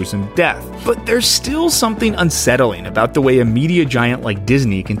in gruesome death, but there's still something unsettling about the way a media giant like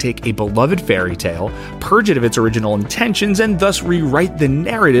Disney can take a beloved fairy tale, purge it of its original intentions, and thus rewrite the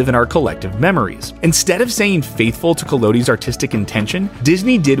narrative in our collective memories. Instead of staying faithful to Collodi's artistic intention,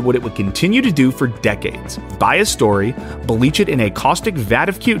 Disney did what it would continue to do for decades: buy a story, bleach it in a caustic vat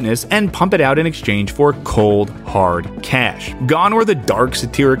of cuteness, and pump it out in exchange for cold, hard cash. Gone were the dark,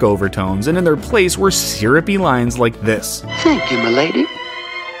 satiric overtones, and in their place were syrupy lines like this. Thank you, milady.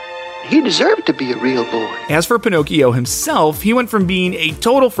 He deserved to be a real boy. As for Pinocchio himself, he went from being a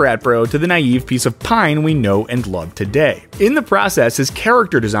total frat bro to the naive piece of pine we know and love today. In the process, his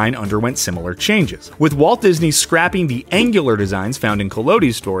character design underwent similar changes, with Walt Disney scrapping the angular designs found in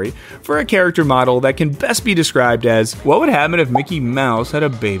Collodi's story for a character model that can best be described as, what would happen if Mickey Mouse had a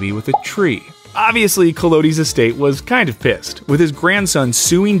baby with a tree? Obviously, Collodi's estate was kind of pissed, with his grandson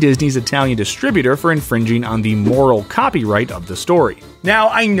suing Disney's Italian distributor for infringing on the moral copyright of the story. Now,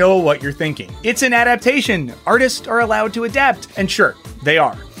 I know what you're thinking. It's an adaptation. Artists are allowed to adapt. And sure, they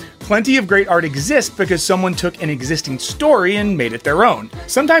are. Plenty of great art exists because someone took an existing story and made it their own,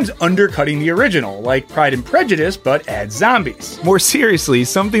 sometimes undercutting the original, like Pride and Prejudice, but adds zombies. More seriously,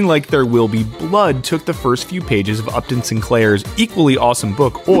 something like There Will Be Blood took the first few pages of Upton Sinclair's equally awesome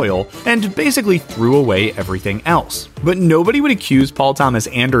book, Oil, and basically threw away everything else. But nobody would accuse Paul Thomas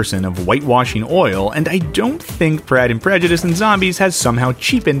Anderson of whitewashing Oil, and I don't think Pride and Prejudice and Zombies has somehow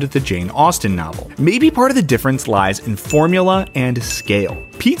cheapened the Jane Austen novel. Maybe part of the difference lies in formula and scale.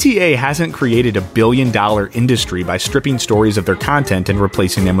 PTA hasn't created $1 billion industry by stripping stories of their content and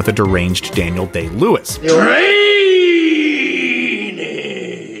replacing them with a deranged Daniel Day-Lewis.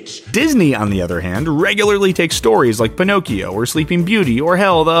 Disney, on the other hand, regularly takes stories like Pinocchio or Sleeping Beauty or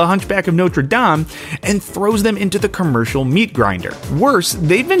hell, The Hunchback of Notre Dame, and throws them into the commercial meat grinder. Worse,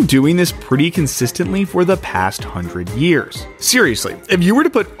 they've been doing this pretty consistently for the past 100 years. Seriously, if you were to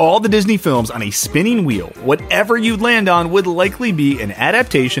put all the Disney films on a spinning wheel, whatever you'd land on would likely be an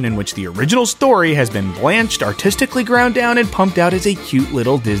adaptation in which the original story has been blanched, artistically ground down, and pumped out as a cute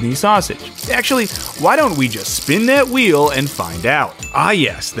little Disney sausage. Actually, why don't we just spin that wheel and find out? Ah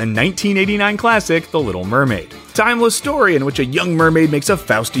yes, the 1989 classic, The Little Mermaid. Timeless story in which a young mermaid makes a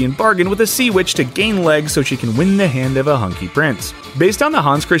Faustian bargain with a sea witch to gain legs so she can win the hand of a hunky prince. Based on the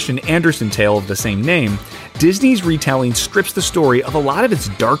Hans Christian Andersen tale of the same name, Disney's retelling strips the story of a lot of its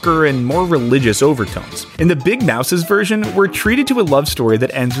darker and more religious overtones. In the Big Mouse's version, we're treated to a love story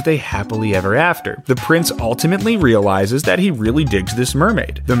that ends with a happily ever after. The prince ultimately realizes that he really digs this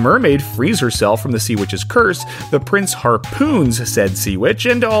mermaid. The mermaid frees herself from the sea witch's curse, the prince harpoons said sea witch,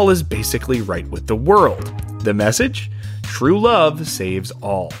 and all is basically right with the world. The message? True love saves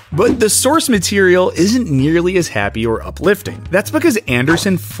all. But the source material isn't nearly as happy or uplifting. That's because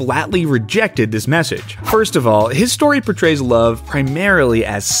Anderson flatly rejected this message. First of all, his story portrays love primarily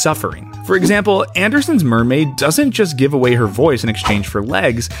as suffering. For example, Anderson's mermaid doesn't just give away her voice in exchange for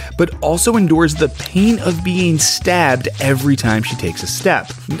legs, but also endures the pain of being stabbed every time she takes a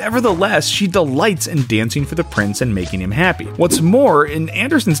step. Nevertheless, she delights in dancing for the prince and making him happy. What's more, in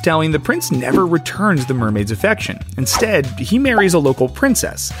Anderson's telling, the prince never returns the mermaid's affection. Instead, he marries a local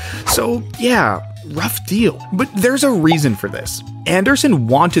princess. So yeah, rough deal. But there's a reason for this. Anderson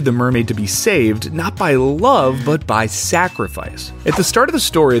wanted the mermaid to be saved, not by love, but by sacrifice. At the start of the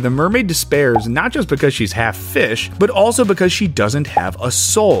story, the mermaid despairs not just because she's half fish, but also because she doesn't have a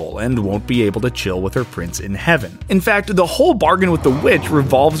soul and won't be able to chill with her prince in heaven. In fact, the whole bargain with the witch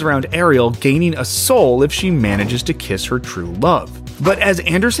revolves around Ariel gaining a soul if she manages to kiss her true love. But as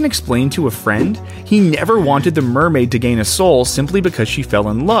Anderson explained to a friend, he never wanted the mermaid to gain a soul simply because she fell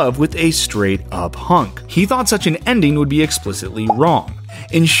in love with a straight-up hunk. He thought such an ending would be explicitly wrong.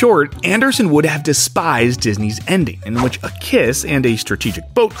 In short, Anderson would have despised Disney's ending, in which a kiss and a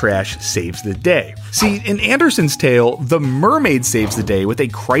strategic boat crash saves the day. See, in Anderson's tale, the mermaid saves the day with a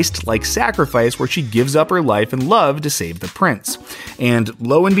Christ-like sacrifice where she gives up her life and love to save the prince. And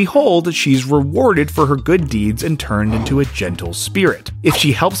lo and behold, she's rewarded for her good deeds and turned into a gentle spirit. If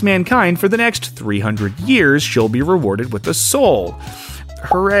she helps mankind for the next 300 years, she'll be rewarded with a soul.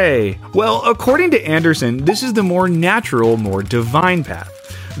 Hooray. Well, according to Anderson, this is the more natural, more divine path,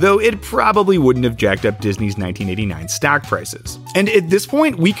 though it probably wouldn't have jacked up Disney's 1989 stock prices. And at this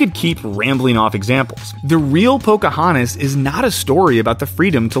point, we could keep rambling off examples. The real Pocahontas is not a story about the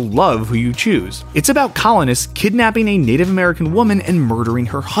freedom to love who you choose. It's about colonists kidnapping a Native American woman and murdering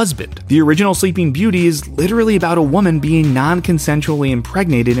her husband. The original Sleeping Beauty is literally about a woman being non-consensually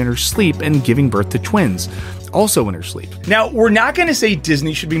impregnated in her sleep and giving birth to twins, also in her sleep. Now, we're not going to say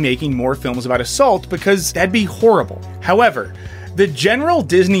Disney should be making more films about assault because that'd be horrible. However, the general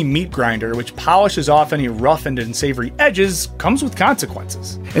Disney meat grinder, which polishes off any rough and unsavory edges, comes with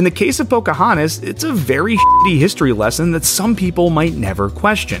consequences. In the case of Pocahontas, it's a very shitty history lesson that some people might never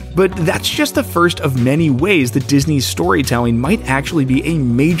question. But that's just the first of many ways that Disney's storytelling might actually be a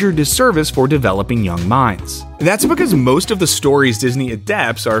major disservice for developing young minds. That's because most of the stories Disney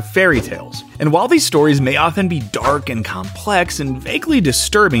adapts are fairy tales. And while these stories may often be dark and complex and vaguely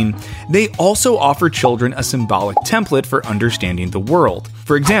disturbing, they also offer children a symbolic template for understanding the world.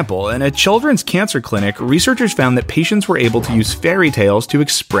 For example, in a children's cancer clinic, researchers found that patients were able to use fairy tales to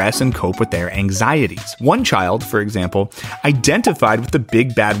express and cope with their anxieties. One child, for example, identified with the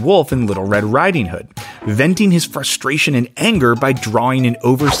big bad wolf in Little Red Riding Hood, venting his frustration and anger by drawing an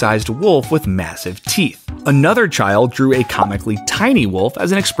oversized wolf with massive teeth. Another child drew a comically tiny wolf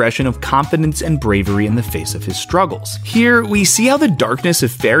as an expression of confidence and bravery in the face of his struggles. Here, we see how the darkness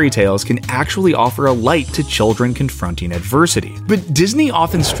of fairy tales can actually offer a light to children confronting adversity. But Disney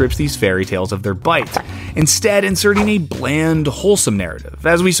often strips these fairy tales of their bite, instead inserting a bland, wholesome narrative,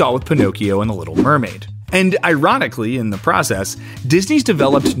 as we saw with Pinocchio and The Little Mermaid. And ironically, in the process, Disney's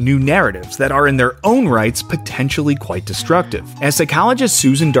developed new narratives that are in their own rights potentially quite destructive. As psychologist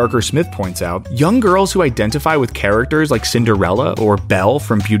Susan Darker Smith points out, young girls who identify with characters like Cinderella or Belle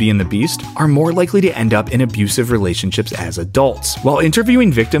from Beauty and the Beast are more likely to end up in abusive relationships as adults. While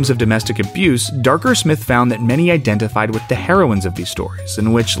interviewing victims of domestic abuse, Darker Smith found that many identified with the heroines of these stories,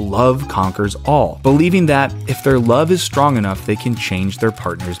 in which love conquers all, believing that if their love is strong enough, they can change their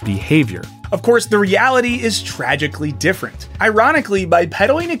partner's behavior. Of course, the reality is tragically different. Ironically, by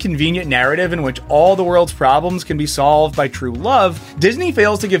peddling a convenient narrative in which all the world's problems can be solved by true love, Disney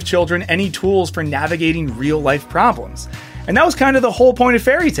fails to give children any tools for navigating real-life problems. And that was kind of the whole point of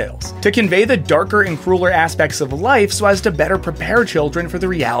fairy tales, to convey the darker and crueler aspects of life so as to better prepare children for the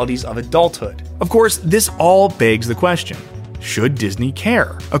realities of adulthood. Of course, this all begs the question: should Disney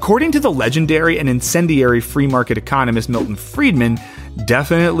care? According to the legendary and incendiary free market economist Milton Friedman,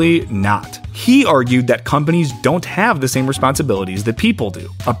 definitely not. He argued that companies don't have the same responsibilities that people do.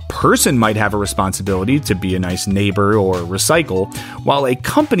 A person might have a responsibility to be a nice neighbor or recycle, while a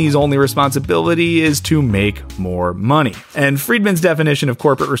company's only responsibility is to make more money. And Friedman's definition of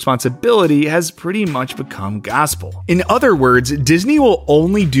corporate responsibility has pretty much become gospel. In other words, Disney will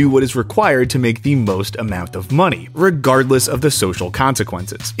only do what is required to make the most amount of money, regardless of the social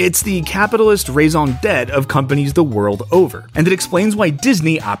consequences. It's the capitalist raison d'etre of companies the world over, and it explains why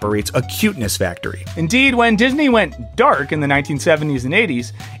Disney operates a cuteness factory. Indeed, when Disney went dark in the 1970s and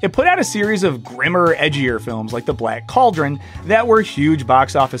 80s, it put out a series of grimmer, edgier films like The Black Cauldron that were huge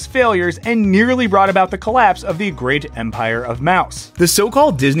box office failures and nearly brought about the collapse of the great empire of Mouse. The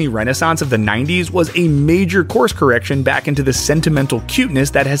so-called Disney Renaissance of the 90s was a major course correction back into the sentimental cuteness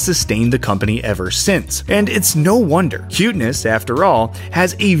that has sustained the company ever since. And it's no wonder. Cuteness, after all,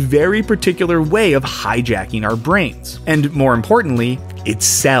 has a very particular way of hijacking our brains. And more importantly, It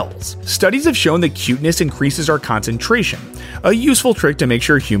sells. Studies have shown that cuteness increases our concentration, a useful trick to make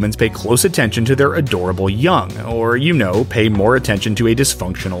sure humans pay close attention to their adorable young, or, pay more attention to a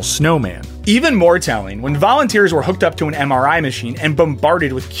dysfunctional snowman. Even more telling, when volunteers were hooked up to an MRI machine and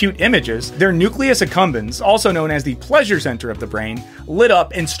bombarded with cute images, their nucleus accumbens, also known as the pleasure center of the brain, lit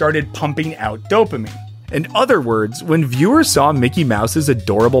up and started pumping out dopamine. In other words, when viewers saw Mickey Mouse's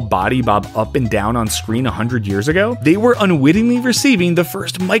adorable body bob up and down on screen 100 years ago, they were unwittingly receiving the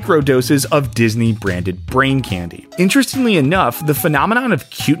first microdoses of Disney-branded brain candy. Interestingly enough, the phenomenon of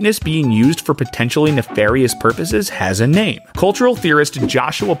cuteness being used for potentially nefarious purposes has a name. Cultural theorist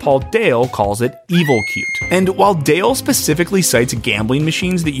Joshua Paul Dale calls it evil cute. And while Dale specifically cites gambling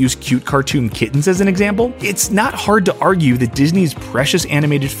machines that use cute cartoon kittens as an example, it's not hard to argue that Disney's precious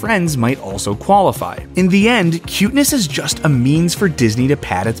animated friends might also qualify. In the end, cuteness is just a means for Disney to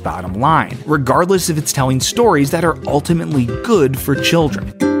pad its bottom line, regardless if it's telling stories that are ultimately good for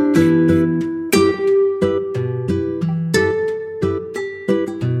children.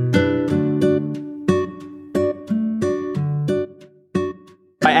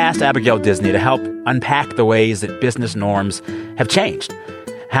 I asked Abigail Disney to help unpack the ways that business norms have changed,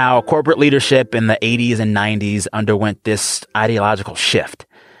 how corporate leadership in the 80s and 90s underwent this ideological shift.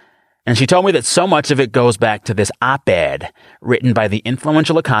 And she told me that so much of it goes back to this op-ed written by the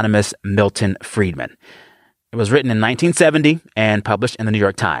influential economist Milton Friedman. It was written in 1970 and published in the New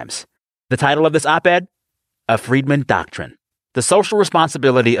York Times. The title of this op-ed? A Friedman Doctrine. The social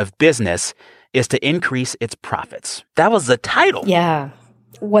responsibility of business is to increase its profits. That was the title. Yeah.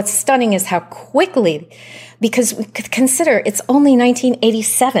 What's stunning is how quickly, because we could consider it's only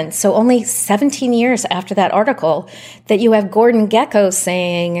 1987, so only 17 years after that article, that you have Gordon Gekko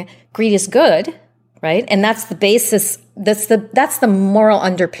saying greed is good, right? And that's the basis, that's the moral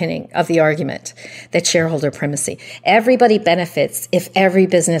underpinning of the argument that shareholder primacy. Everybody benefits if every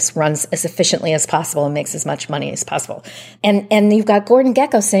business runs as efficiently as possible and makes as much money as possible. And you've got Gordon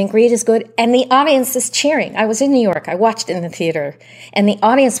Gekko saying greed is good, and the audience is cheering. I was in New York, I watched it in the theater, and the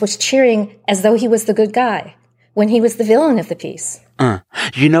audience was cheering as though he was the good guy when he was the villain of the piece.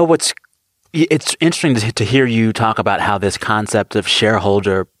 It's interesting to hear you talk about how this concept of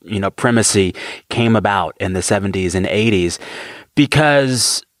shareholder, primacy came about in the 70s and 80s,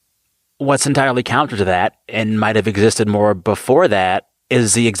 because what's entirely counter to that, and might have existed more before that,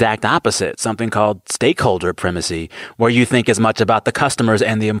 is the exact opposite, something called stakeholder primacy, where you think as much about the customers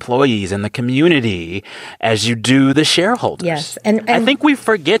and the employees and the community as you do the shareholders. Yes. And I think we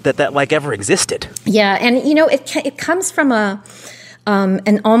forget that ever existed. Yeah. And, it comes from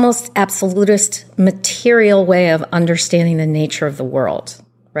an almost absolutist material way of understanding the nature of the world,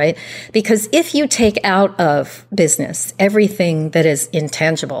 right? Because if you take out of business everything that is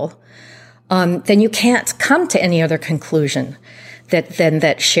intangible, then you can't come to any other conclusion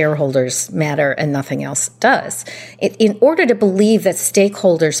that shareholders matter and nothing else does. In order to believe that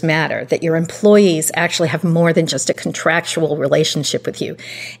stakeholders matter, that your employees actually have more than just a contractual relationship with you,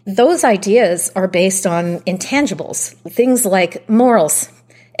 those ideas are based on intangibles, things like morals,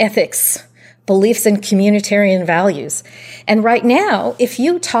 ethics, beliefs in communitarian values. And right now, if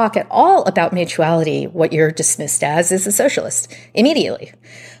you talk at all about mutuality, what you're dismissed as is a socialist immediately,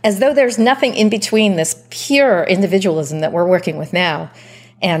 as though there's nothing in between this pure individualism that we're working with now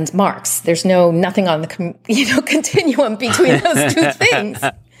and Marx. There's nothing on the continuum between those two things.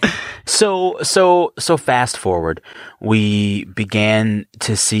 So fast forward, we began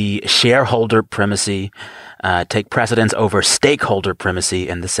to see shareholder primacy take precedence over stakeholder primacy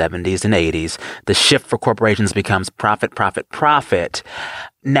in the 70s and 80s. The shift for corporations becomes profit, profit, profit.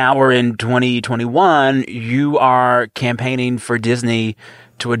 Now we're in 2021. You are campaigning for Disney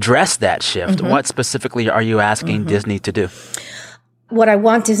to address that shift. Mm-hmm. What specifically are you asking Disney to do? What I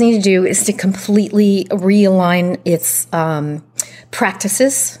want Disney to do is to completely realign its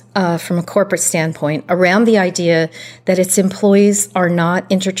practices from a corporate standpoint around the idea that its employees are not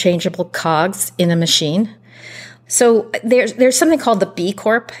interchangeable cogs in a machine. So there's something called the B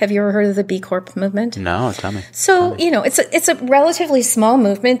Corp. Have you ever heard of the B Corp movement? No, tell me. So, it's a relatively small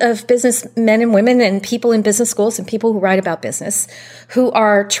movement of business men and women and people in business schools and people who write about business who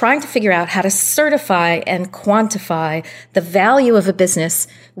are trying to figure out how to certify and quantify the value of a business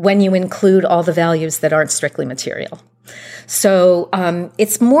when you include all the values that aren't strictly material. So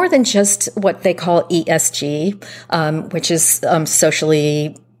it's more than just what they call ESG, which is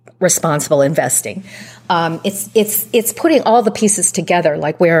socially responsible investing. It's putting all the pieces together,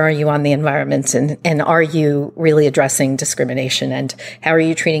 like where are you on the environment and are you really addressing discrimination and how are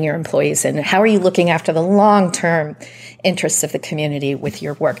you treating your employees and how are you looking after the long term interests of the community with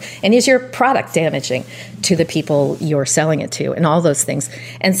your work? And is your product damaging to the people you're selling it to, and all those things?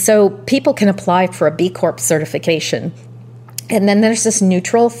 And so people can apply for a B Corp certification. And then there's this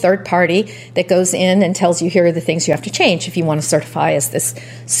neutral third party that goes in and tells you, here are the things you have to change if you want to certify as this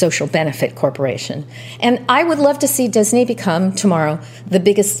social benefit corporation. And I would love to see Disney become, tomorrow, the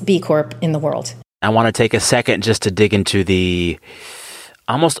biggest B Corp in the world. I want to take a second just to dig into the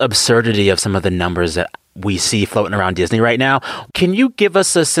almost absurdity of some of the numbers that we see floating around Disney right now. Can you give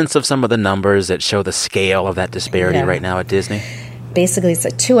us a sense of some of the numbers that show the scale of that disparity right now at Disney? Basically, it's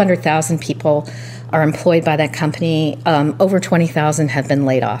like 200,000 people are employed by that company. Over 20,000 have been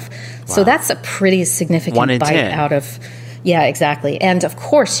laid off. Wow. So that's a pretty significant bite 10. out of... Yeah, exactly. And of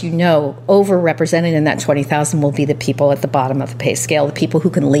course, overrepresented in that 20,000 will be the people at the bottom of the pay scale, the people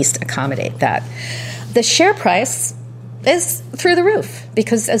who can least accommodate that. The share price is through the roof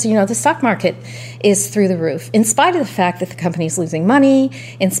because, as you know, the stock market is through the roof, in spite of the fact that the company is losing money,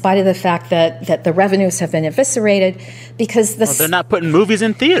 in spite of the fact that the revenues have been eviscerated, because they're not putting movies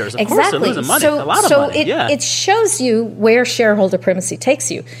in theaters. Of course, they're losing money. A lot of money. It shows you where shareholder primacy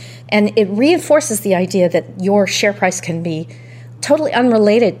takes you. And it reinforces the idea that your share price can be totally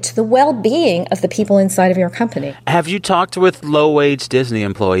unrelated to the well-being of the people inside of your company. Have you talked with low-wage Disney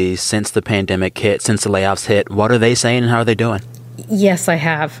employees since the pandemic hit, since the layoffs hit? What are they saying and how are they doing? Yes, I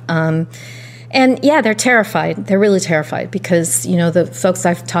have. And yeah, they're terrified. They're really terrified because, the folks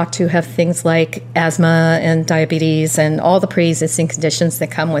I've talked to have things like asthma and diabetes and all the pre-existing conditions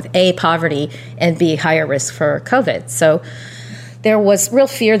that come with A, poverty, and B, higher risk for COVID. So there was real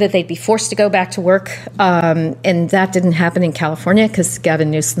fear that they'd be forced to go back to work, and that didn't happen in California because Gavin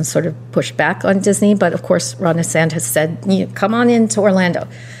Newsom sort of pushed back on Disney. But, of course, Ron DeSantis said, come on into Orlando.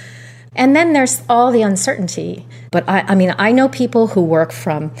 And then there's all the uncertainty. But, I know people who work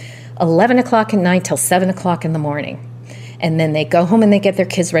from 11 o'clock at night till 7 o'clock in the morning. And then they go home and they get their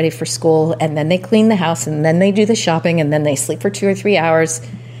kids ready for school, and then they clean the house, and then they do the shopping, and then they sleep for 2 or 3 hours,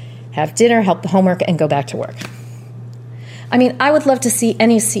 have dinner, help the homework, and go back to work. I would love to see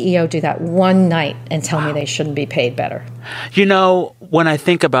any CEO do that one night and tell me they shouldn't be paid better. When I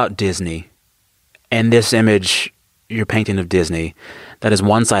think about Disney and this image you're painting of Disney, that is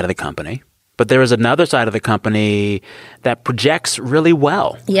one side of the company. But there is another side of the company that projects really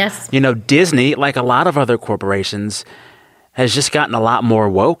well. Yes. Disney, like a lot of other corporations, has just gotten a lot more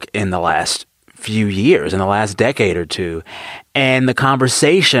woke in the last few years, in the last decade or two. And the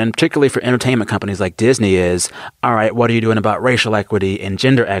conversation, particularly for entertainment companies like Disney, is, all right, what are you doing about racial equity and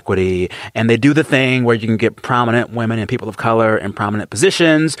gender equity? And they do the thing where you can get prominent women and people of color in prominent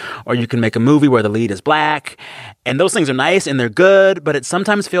positions, or you can make a movie where the lead is black. And those things are nice and they're good, but it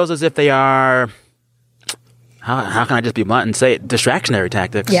sometimes feels as if they are, how can I just be blunt and say it, distractionary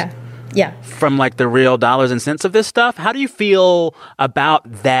tactics. Yeah. From like the real dollars and cents of this stuff. How do you feel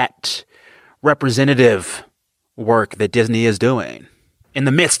about that representative work that Disney is doing in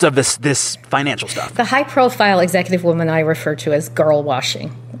the midst of this financial stuff? The high-profile executive woman I refer to as girl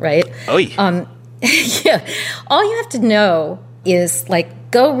washing, right? Oh, yeah. Yeah. All you have to know is,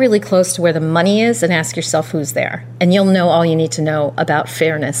 go really close to where the money is and ask yourself who's there. And you'll know all you need to know about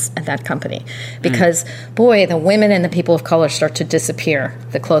fairness at that company. Because, boy, the women and the people of color start to disappear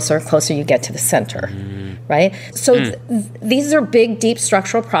the closer you get to the center, right? So these are big, deep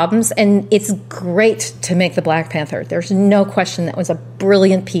structural problems, and it's great to make the Black Panther. There's no question that was a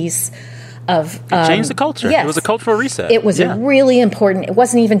brilliant piece of... It changed the culture. Yes. It was a cultural reset. It was really important. It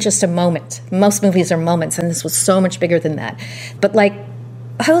wasn't even just a moment. Most movies are moments, and this was so much bigger than that. But,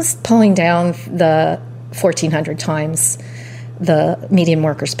 who's pulling down the 1,400 times the median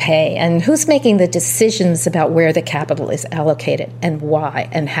worker's pay? And who's making the decisions about where the capital is allocated and why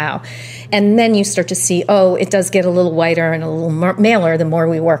and how? And then you start to see, it does get a little whiter and a little maler the more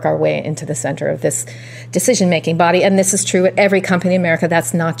we work our way into the center of this decision-making body. And this is true at every company in America.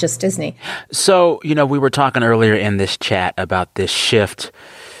 That's not just Disney. So, we were talking earlier in this chat about this shift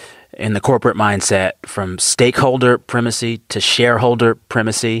in the corporate mindset from stakeholder primacy to shareholder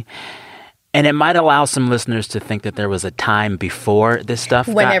primacy. And it might allow some listeners to think that there was a time before this stuff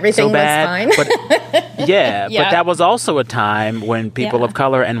when got everything so bad. was fine. But, but that was also a time when people of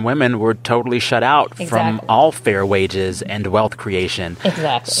color and women were totally shut out from all fair wages and wealth creation.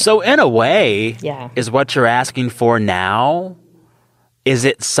 Exactly. So in a way, is what you're asking for now, is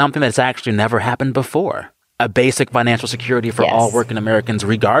it something that's actually never happened before? a basic financial security for Yes. all working Americans,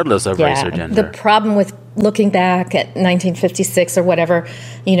 regardless of race or gender. The problem with looking back at 1956 or whatever,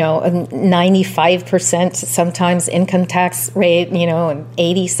 a 95% sometimes income tax rate, and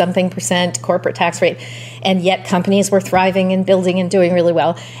 80-something% corporate tax rate, and yet companies were thriving and building and doing really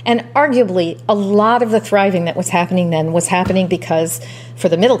well. And arguably, a lot of the thriving that was happening then was happening because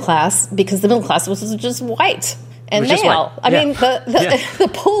the middle class was just white and It was just male. white. I Yeah. mean, the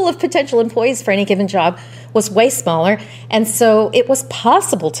pool of potential employees for any given job was way smaller. And so it was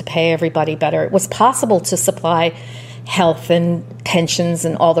possible to pay everybody better. It was possible to supply health and pensions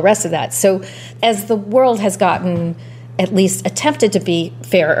and all the rest of that. So as the world has gotten at least attempted to be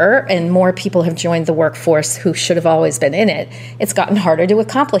fairer and more people have joined the workforce who should have always been in it, it's gotten harder to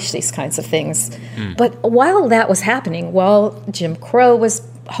accomplish these kinds of things. But while that was happening, while Jim Crow was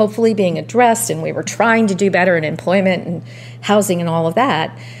hopefully being addressed and we were trying to do better in employment and housing and all of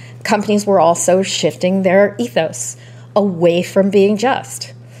that, companies were also shifting their ethos away from being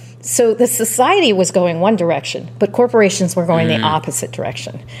just. So the society was going one direction, but corporations were going the opposite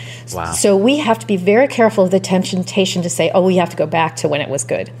direction. Wow. So we have to be very careful of the temptation to say, we have to go back to when it was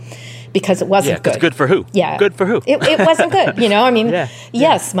good. Because it wasn't good. Good for who? Yeah. Good for who? It wasn't good.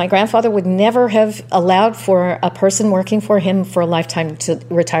 Yes, my grandfather would never have allowed for a person working for him for a lifetime to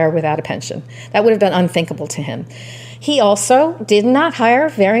retire without a pension. That would have been unthinkable to him. He also did not hire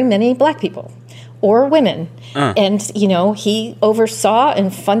very many black people or women. And, he oversaw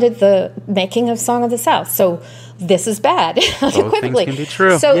and funded the making of Song of the South. So this is bad, unequivocally. Things can be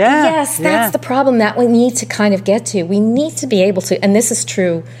true. So, Yeah, yes, that's the problem that we need to kind of get to. We need to be able to, and this is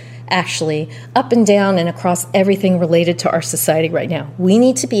true actually up and down and across everything related to our society right now. We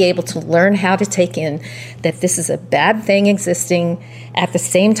need to be able to learn how to take in that this is a bad thing existing at the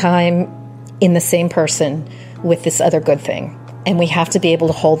same time in the same person with this other good thing. And we have to be able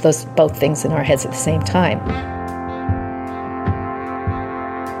to hold those both things in our heads at the same time.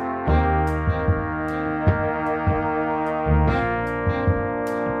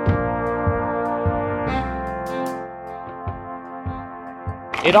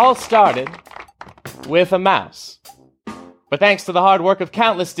 It all started with a mouse. But thanks to the hard work of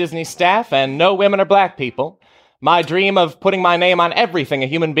countless Disney staff and no women or black people, my dream of putting my name on everything a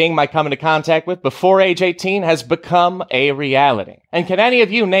human being might come into contact with before age 18 has become a reality. And can any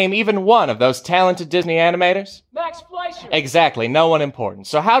of you name even one of those talented Disney animators? Max Fleischer. Exactly, no one important.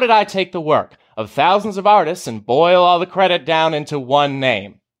 So how did I take the work of thousands of artists and boil all the credit down into one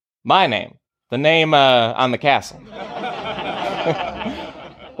name? My name. The name on the castle.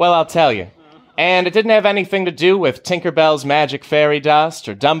 Well, I'll tell you. And it didn't have anything to do with Tinkerbell's magic fairy dust,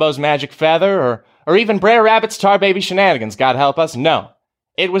 or Dumbo's magic feather, or even Brer Rabbit's tar baby shenanigans, God help us. No.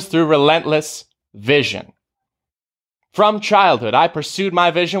 It was through relentless vision. From childhood, I pursued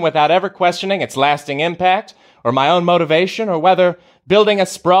my vision without ever questioning its lasting impact, or my own motivation, or whether building a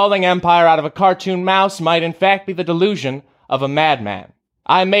sprawling empire out of a cartoon mouse might in fact be the delusion of a madman.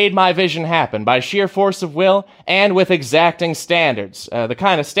 I made my vision happen by sheer force of will and with exacting standards, the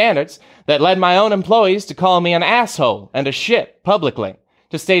kind of standards that led my own employees to call me an asshole and a shit publicly,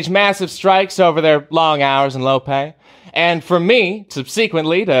 to stage massive strikes over their long hours and low pay, and for me,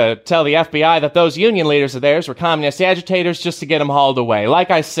 subsequently, to tell the FBI that those union leaders of theirs were communist agitators just to get them hauled away. Like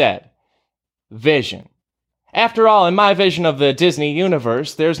I said, vision. After all, in my vision of the Disney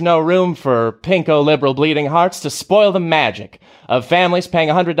universe, there's no room for pinko liberal bleeding hearts to spoil the magic of families paying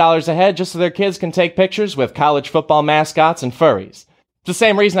 $100 a head just so their kids can take pictures with college football mascots and furries. It's the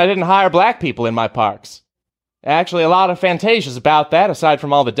same reason I didn't hire black people in my parks. Actually, a lot of fantasias about that, aside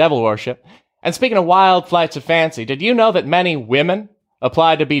from all the devil worship. And speaking of wild flights of fancy, did you know that many women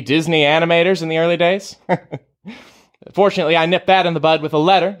applied to be Disney animators in the early days? Fortunately, I nipped that in the bud with a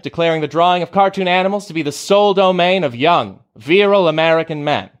letter declaring the drawing of cartoon animals to be the sole domain of young, virile American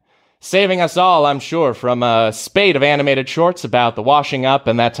men, saving us all, I'm sure, from a spate of animated shorts about the washing up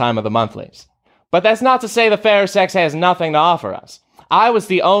and that time of the monthlies. But that's not to say the fair sex has nothing to offer us. I was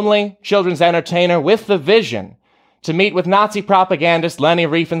the only children's entertainer with the vision to meet with Nazi propagandist Leni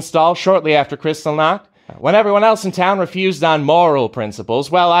Riefenstahl shortly after Kristallnacht. When everyone else in town refused on moral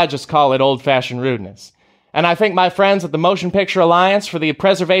principles, well, I just call it old-fashioned rudeness. And I think my friends at the Motion Picture Alliance for the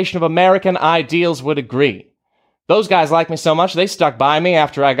Preservation of American Ideals would agree. Those guys like me so much, they stuck by me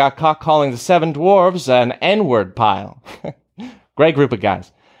after I got caught calling the Seven Dwarves an N-word pile. Great group of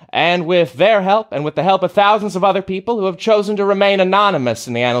guys. And with their help, and with the help of thousands of other people who have chosen to remain anonymous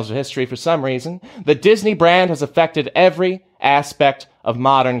in the annals of history for some reason, the Disney brand has affected every aspect of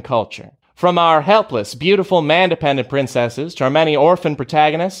modern culture. From our helpless, beautiful, man-dependent princesses, to our many orphan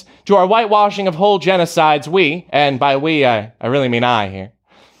protagonists, to our whitewashing of whole genocides, we, and by we, I really mean I here,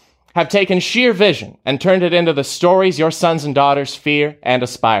 have taken sheer vision and turned it into the stories your sons and daughters fear and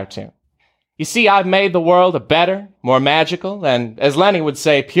aspire to. You see, I've made the world a better, more magical, and, as Lenny would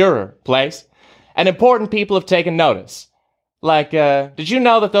say, purer place. And important people have taken notice. Like, did you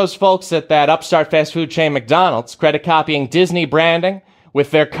know that those folks at that upstart fast food chain McDonald's credit copying Disney branding with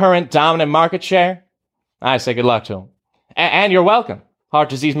their current dominant market share? I say good luck to them. And you're welcome, heart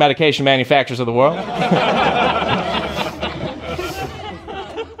disease medication manufacturers of the world.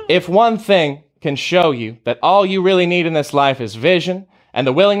 If one thing can show you that all you really need in this life is vision and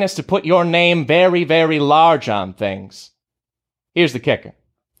the willingness to put your name very, very large on things, here's the kicker.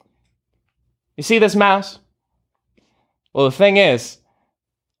 You see this mouse? Well, the thing is,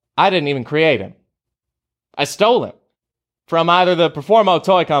 I didn't even create him. I stole him from either the Performo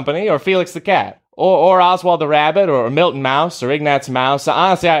Toy Company or Felix the Cat, or Oswald the Rabbit, or Milton Mouse, or Ignatz Mouse.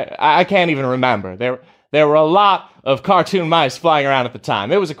 Honestly, I can't even remember. There were a lot of cartoon mice flying around at the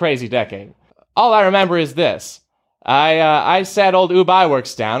time. It was a crazy decade. All I remember is this. I sat old Oob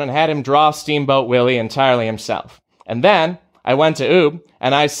Iwerks down and had him draw Steamboat Willie entirely himself. And then I went to Oob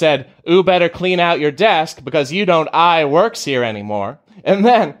and I said, Oob better clean out your desk because you don't Iwerks here anymore. And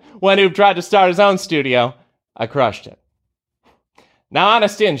then when Oob tried to start his own studio, I crushed it. Now,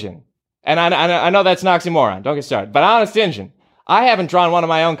 Honest Injun, and I know that's an oxymoron, don't get started, but Honest Injun, I haven't drawn one of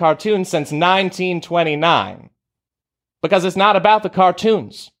my own cartoons since 1929. Because it's not about the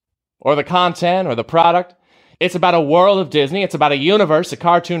cartoons, or the content, or the product. It's about a world of Disney. It's about a universe of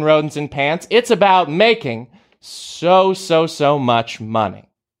cartoon rodents in pants. It's about making so much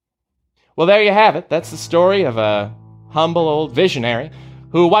money. Well, there you have it. That's the story of a humble old visionary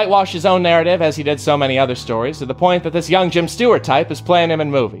who whitewashed his own narrative as he did so many other stories, to the point that this young Jim Stewart type is playing him in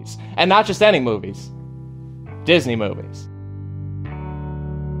movies. And not just any movies. Disney movies.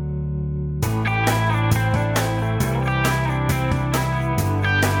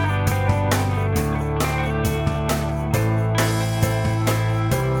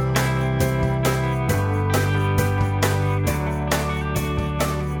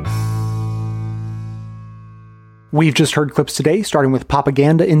 We've just heard clips today, starting with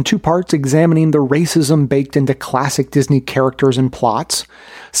Propaganda in 2 parts, examining the racism baked into classic Disney characters and plots.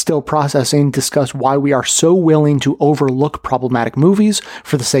 Still Processing discussed why we are so willing to overlook problematic movies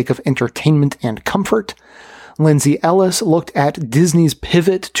for the sake of entertainment and comfort. Lindsay Ellis looked at Disney's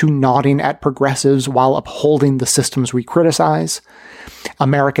pivot to nodding at progressives while upholding the systems we criticize.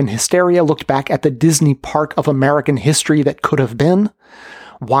 American Hysteria looked back at the Disney park of American history that could have been.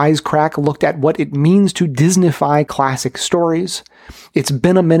 Wisecrack looked at what it means to Disneyfy classic stories. It's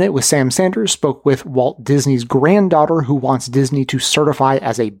Been a Minute with Sam Sanders spoke with Walt Disney's granddaughter who wants Disney to certify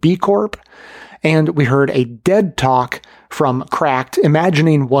as a B Corp. And we heard a dead talk from Cracked,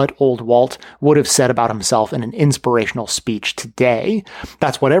 imagining what old Walt would have said about himself in an inspirational speech today.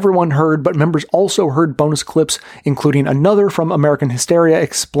 That's what everyone heard, but members also heard bonus clips, including another from American Hysteria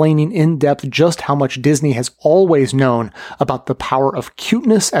explaining in depth just how much Disney has always known about the power of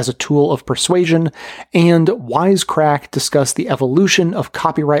cuteness as a tool of persuasion, and Wisecrack discussed the evolution of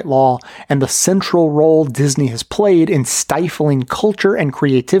copyright law and the central role Disney has played in stifling culture and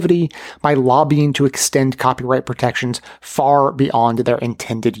creativity by lobbying to extend copyright protections far beyond their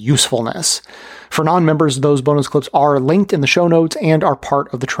intended usefulness. For non-members, those bonus clips are linked in the show notes and are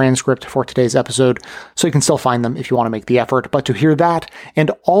part of the transcript for today's episode, so you can still find them if you want to make the effort. But to hear that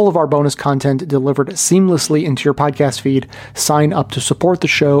and all of our bonus content delivered seamlessly into your podcast feed, sign up to support the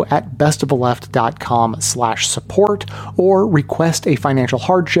show at bestoftheleft.com/support or request a financial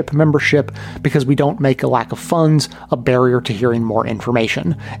hardship membership, because we don't make a lack of funds a barrier to hearing more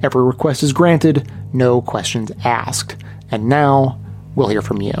information. Every request is granted, no questions asked. And now, we'll hear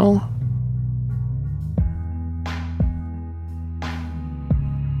from you.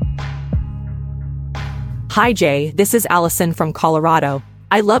 Hi Jay, this is Allison from Colorado.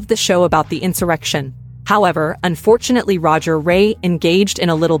 I love the show about the insurrection. However, unfortunately Roger Ray engaged in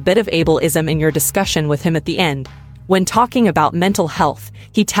a little bit of ableism in your discussion with him at the end. When talking about mental health,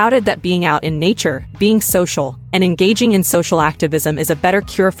 he touted that being out in nature, being social, and engaging in social activism is a better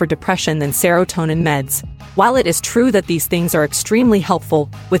cure for depression than serotonin meds. While it is true that these things are extremely helpful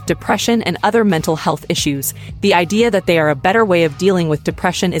with depression and other mental health issues, the idea that they are a better way of dealing with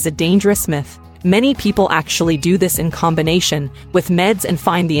depression is a dangerous myth. Many people actually do this in combination with meds and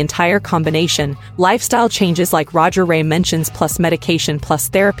find the entire combination, lifestyle changes like Roger Ray mentions plus medication plus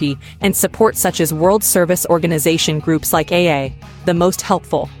therapy, and support such as World Service Organization groups like AA, the most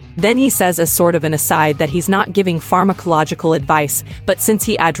helpful. Then he says as sort of an aside that he's not giving pharmacological advice, but since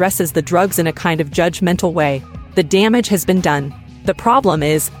he addresses the drugs in a kind of judgmental way, the damage has been done. The problem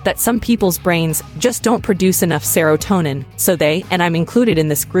is that some people's brains just don't produce enough serotonin, so they, and I'm included in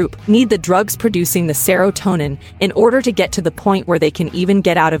this group, need the drugs producing the serotonin in order to get to the point where they can even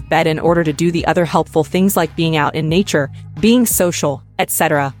get out of bed in order to do the other helpful things like being out in nature, being social,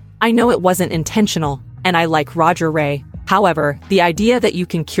 etc. I know it wasn't intentional, and I like Roger Ray. However, the idea that you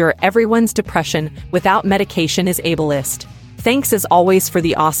can cure everyone's depression without medication is ableist. Thanks as always for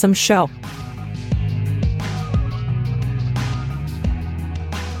the awesome show.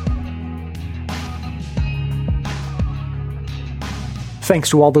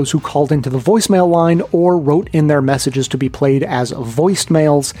 Thanks to all those who called into the voicemail line or wrote in their messages to be played as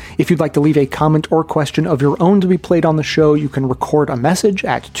voicemails. If you'd like to leave a comment or question of your own to be played on the show, you can record a message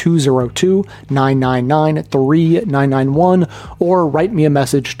at 202-999-3991 or write me a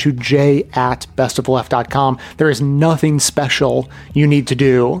message to j@bestoftheleft.com. There is nothing special you need to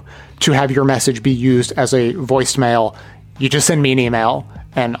do to have your message be used as a voicemail. You just send me an email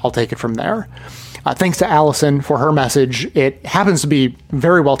and I'll take it from there. Thanks to Allison for her message. It happens to be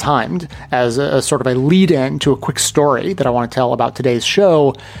very well timed as a sort of a lead-in to a quick story that I want to tell about today's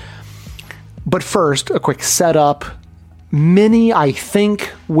show. But first, a quick setup. Many, I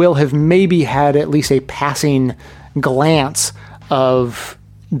think, will have maybe had at least a passing glance of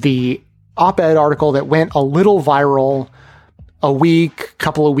the op-ed article that went a little viral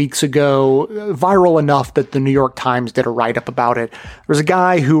couple of weeks ago, viral enough that the New York Times did a write-up about it. There's a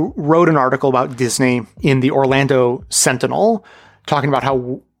guy who wrote an article about Disney in the Orlando Sentinel, talking about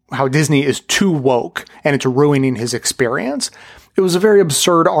how Disney is too woke and it's ruining his experience. It was a very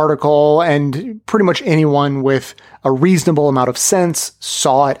absurd article, and pretty much anyone with a reasonable amount of sense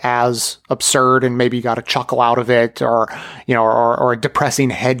saw it as absurd and maybe got a chuckle out of it, or a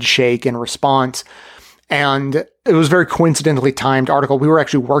depressing head shake in response. And it was a very coincidentally timed article. We were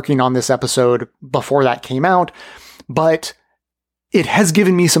actually working on this episode before that came out, but it has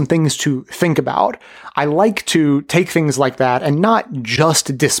given me some things to think about. I like to take things like that and not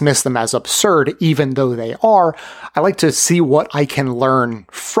just dismiss them as absurd, even though they are. I like to see what I can learn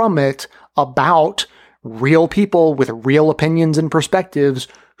from it about real people with real opinions and perspectives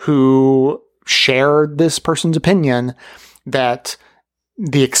who share this person's opinion that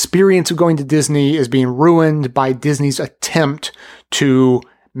the experience of going to Disney is being ruined by Disney's attempt to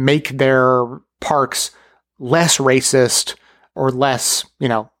make their parks less racist or less,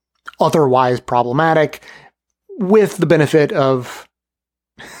 otherwise problematic, with the benefit of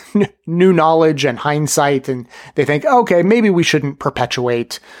new knowledge and hindsight. And they think, okay, maybe we shouldn't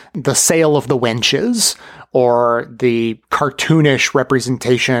perpetuate the sale of the wenches or the cartoonish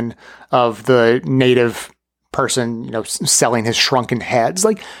representation of the native person, selling his shrunken heads.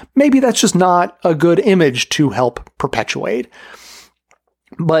 Like, maybe that's just not a good image to help perpetuate.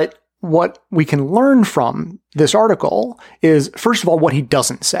 But what we can learn from this article is, first of all, what he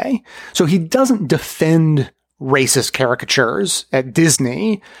doesn't say. So he doesn't defend racist caricatures at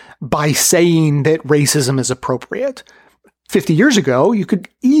Disney by saying that racism is appropriate. 50 years ago, you could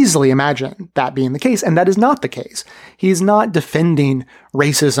easily imagine that being the case, and that is not the case. He's not defending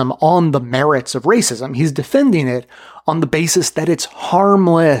racism on the merits of racism. He's defending it on the basis that it's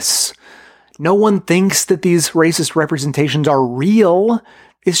harmless. No one thinks that these racist representations are real.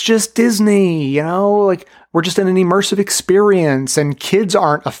 It's just Disney, we're just in an immersive experience, and kids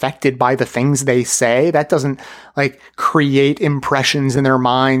aren't affected by the things they say. That doesn't create impressions in their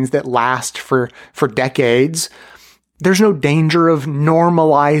minds that last for decades. There's no danger of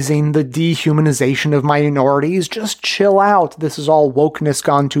normalizing the dehumanization of minorities. Just chill out. This is all wokeness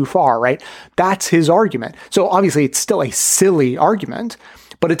gone too far, right? That's his argument. So obviously it's still a silly argument,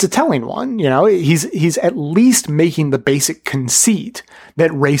 but it's a telling one. He's at least making the basic conceit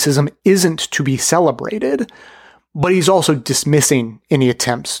that racism isn't to be celebrated, but he's also dismissing any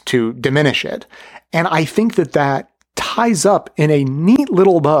attempts to diminish it. And I think that ties up in a neat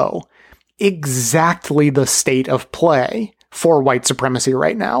little bow exactly the state of play for white supremacy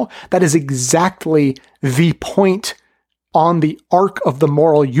right now. That is exactly the point on the arc of the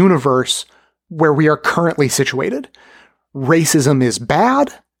moral universe where we are currently situated. Racism is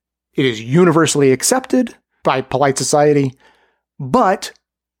bad. It is universally accepted by polite society, but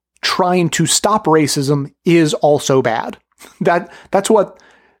trying to stop racism is also bad. That's what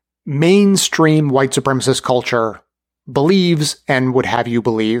mainstream white supremacist culture believes and would have you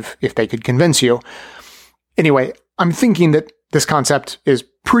believe if they could convince you. Anyway, I'm thinking that this concept is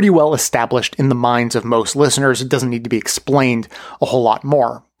pretty well established in the minds of most listeners. It doesn't need to be explained a whole lot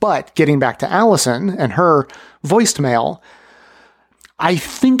more. But getting back to Allison and her voicemail, I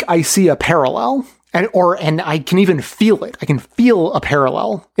think I see a parallel. And I can even feel it. I can feel a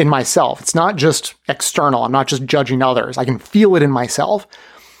parallel in myself. It's not just external. I'm not just judging others. I can feel it in myself.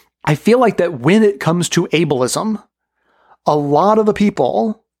 I feel like that when it comes to ableism, a lot of the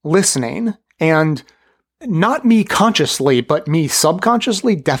people listening, and not me consciously, but me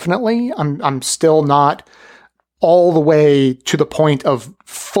subconsciously, definitely, I'm still not all the way to the point of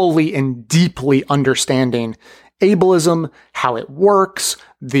fully and deeply understanding ableism, how it works,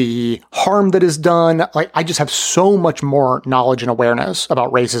 the harm that is done. Like, I just have so much more knowledge and awareness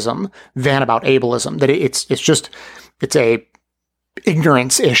about racism than about ableism that it's a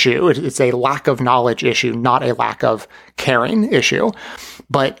ignorance issue. It's a lack of knowledge issue, not a lack of caring issue.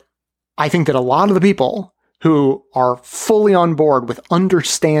 But I think that a lot of the people who are fully on board with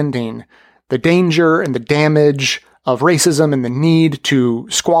understanding the danger and the damage of racism and the need to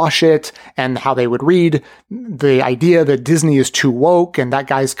squash it, and how they would read the idea that Disney is too woke and that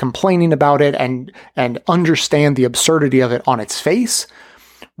guy's complaining about it and understand the absurdity of it on its face,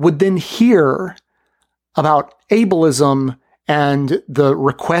 would then hear about ableism and the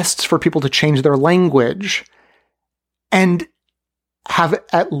requests for people to change their language and have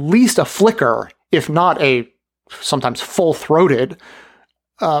at least a flicker, if not a sometimes full-throated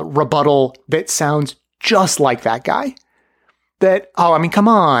rebuttal that sounds just like that guy. That, oh, I mean, come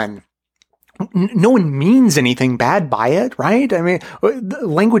on. No one means anything bad by it, right? I mean,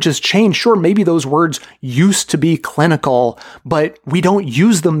 language has changed. Sure, maybe those words used to be clinical, but we don't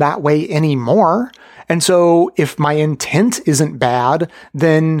use them that way anymore. And so if my intent isn't bad,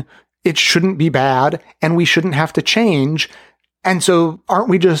 then it shouldn't be bad, and we shouldn't have to change. And so aren't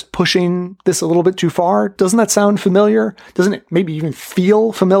we just pushing this a little bit too far? Doesn't that sound familiar? Doesn't it maybe even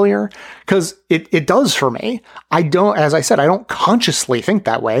feel familiar? Because it does for me. As I said, I don't consciously think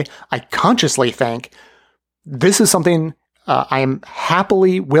that way. I consciously think this is something I am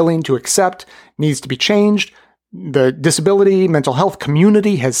happily willing to accept needs to be changed. The disability, mental health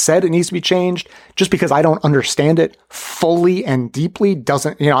community has said it needs to be changed. Just because I don't understand it fully and deeply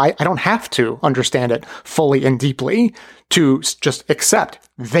doesn't, I don't have to understand it fully and deeply to just accept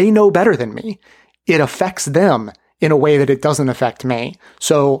they know better than me. It affects them in a way that it doesn't affect me.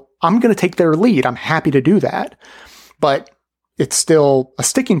 So I'm going to take their lead. I'm happy to do that. But it's still a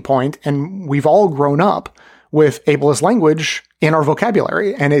sticking point, and we've all grown up with ableist language in our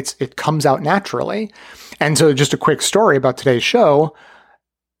vocabulary, and it comes out naturally. And so just a quick story about today's show.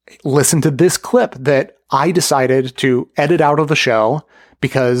 Listen to this clip that I decided to edit out of the show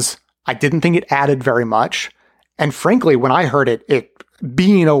because I didn't think it added very much. And frankly, when I heard it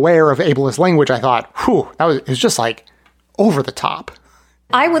being aware of ableist language, I thought, it was just like over the top.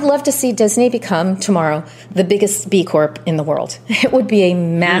 I would love to see Disney become tomorrow the biggest B Corp in the world. It would be a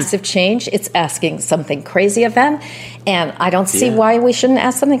massive change. It's asking something crazy of them, and I don't see why we shouldn't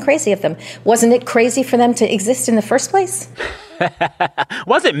ask something crazy of them. Wasn't it crazy for them to exist in the first place?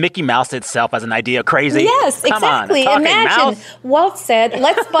 Wasn't Mickey Mouse itself as an idea crazy? Yes, exactly. Imagine Walt said,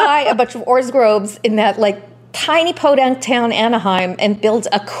 let's buy a bunch of hors d'oeuvres in that tiny podunk town Anaheim and build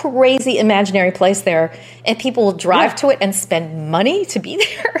a crazy imaginary place there, and people will drive to it and spend money to be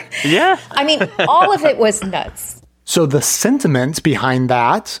there. Yeah. I mean, all of it was nuts. So the sentiment behind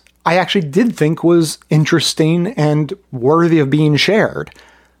that, I actually did think was interesting and worthy of being shared.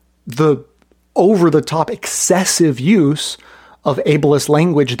 The over-the-top excessive use of ableist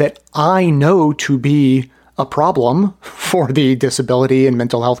language that I know to be a problem for the disability and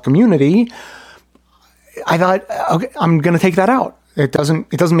mental health community, I thought, okay, I'm going to take that out. It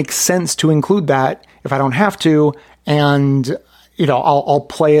doesn't make sense to include that if I don't have to. And, I'll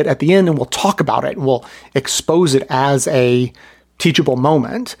play it at the end and we'll talk about it and we'll expose it as a teachable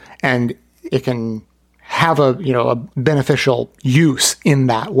moment, and it can have a beneficial use in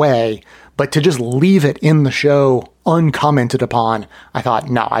that way. But to just leave it in the show uncommented upon, I thought,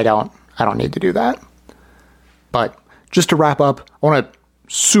 no, I don't need to do that. But just to wrap up, I want to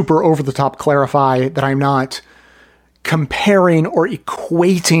super over the top clarify that I'm not comparing or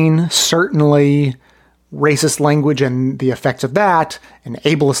equating certainly racist language and the effects of that, and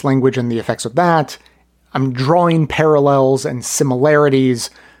ableist language and the effects of that. I'm drawing parallels and similarities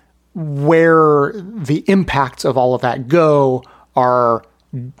where the impacts of all of that go are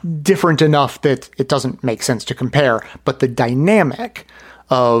different enough that it doesn't make sense to compare. But the dynamic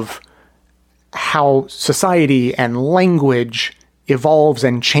of how society and language evolves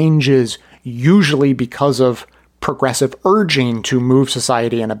and changes, usually because of progressive urging to move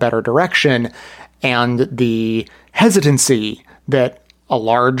society in a better direction, and the hesitancy that a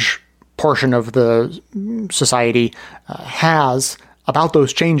large portion of the society has about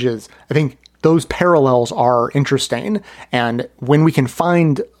those changes. I think those parallels are interesting. And when we can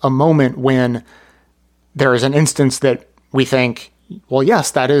find a moment when there is an instance that we think, well,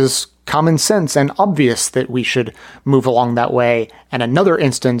 yes, that is common sense and obvious that we should move along that way. And another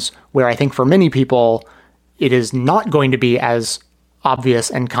instance where I think for many people, it is not going to be as obvious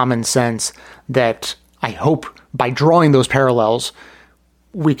and common sense, that I hope by drawing those parallels,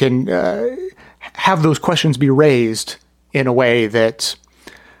 we can have those questions be raised in a way that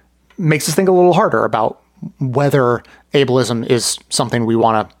makes us think a little harder about whether ableism is something we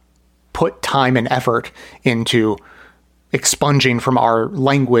want to put time and effort into expunging from our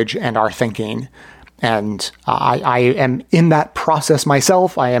language and our thinking. And I am in that process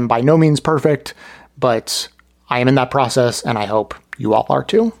myself. I am by no means perfect, but I am in that process, and I hope you all are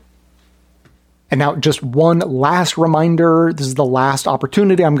too. And now just one last reminder. This is the last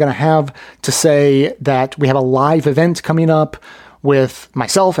opportunity I'm going to have to say that we have a live event coming up with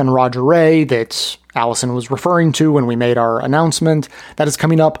myself and Roger Ray that Allison was referring to when we made our announcement. That is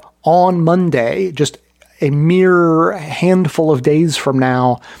coming up on Monday, just a mere handful of days from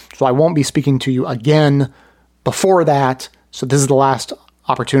now. So I won't be speaking to you again before that. So this is the last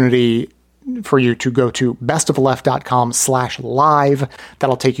opportunity for you to go to bestoftheleft.com/live.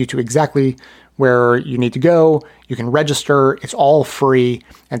 That'll take you to exactly where you need to go. You can register. It's all free.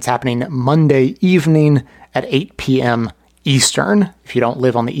 And it's happening Monday evening at 8 p.m. Eastern. If you don't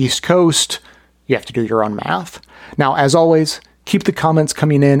live on the East Coast, you have to do your own math. Now, as always, keep the comments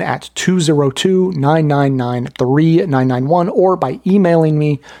coming in at 202-999-3991 or by emailing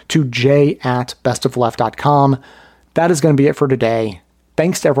me to j@bestoftheleft.com. That is going to be it for today.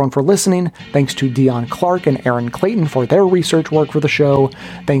 Thanks to everyone for listening. Thanks to Dion Clark and Aaron Clayton for their research work for the show.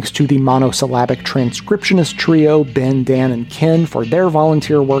 Thanks to the monosyllabic transcriptionist trio, Ben, Dan, and Ken, for their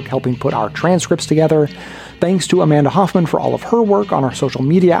volunteer work helping put our transcripts together. Thanks to Amanda Hoffman for all of her work on our social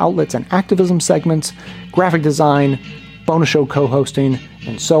media outlets and activism segments, graphic design, bonus show co-hosting,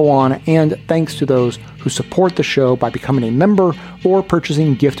 and so on. And thanks to those who support the show by becoming a member or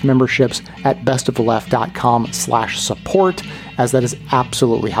purchasing gift memberships at bestoftheleft.com/support, as that is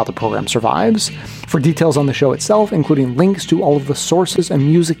absolutely how the program survives. For details on the show itself, including links to all of the sources and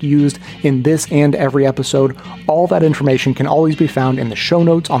music used in this and every episode, all that information can always be found in the show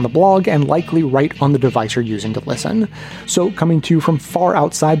notes on the blog and likely right on the device you're using to listen. So, coming to you from far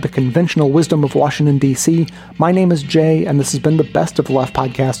outside the conventional wisdom of Washington, D.C., my name is Jay, and this has been the Best of the Left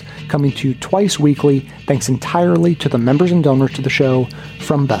podcast, coming to you twice weekly, thanks entirely to the members and donors to the show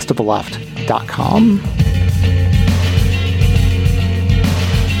from bestoftheleft.com.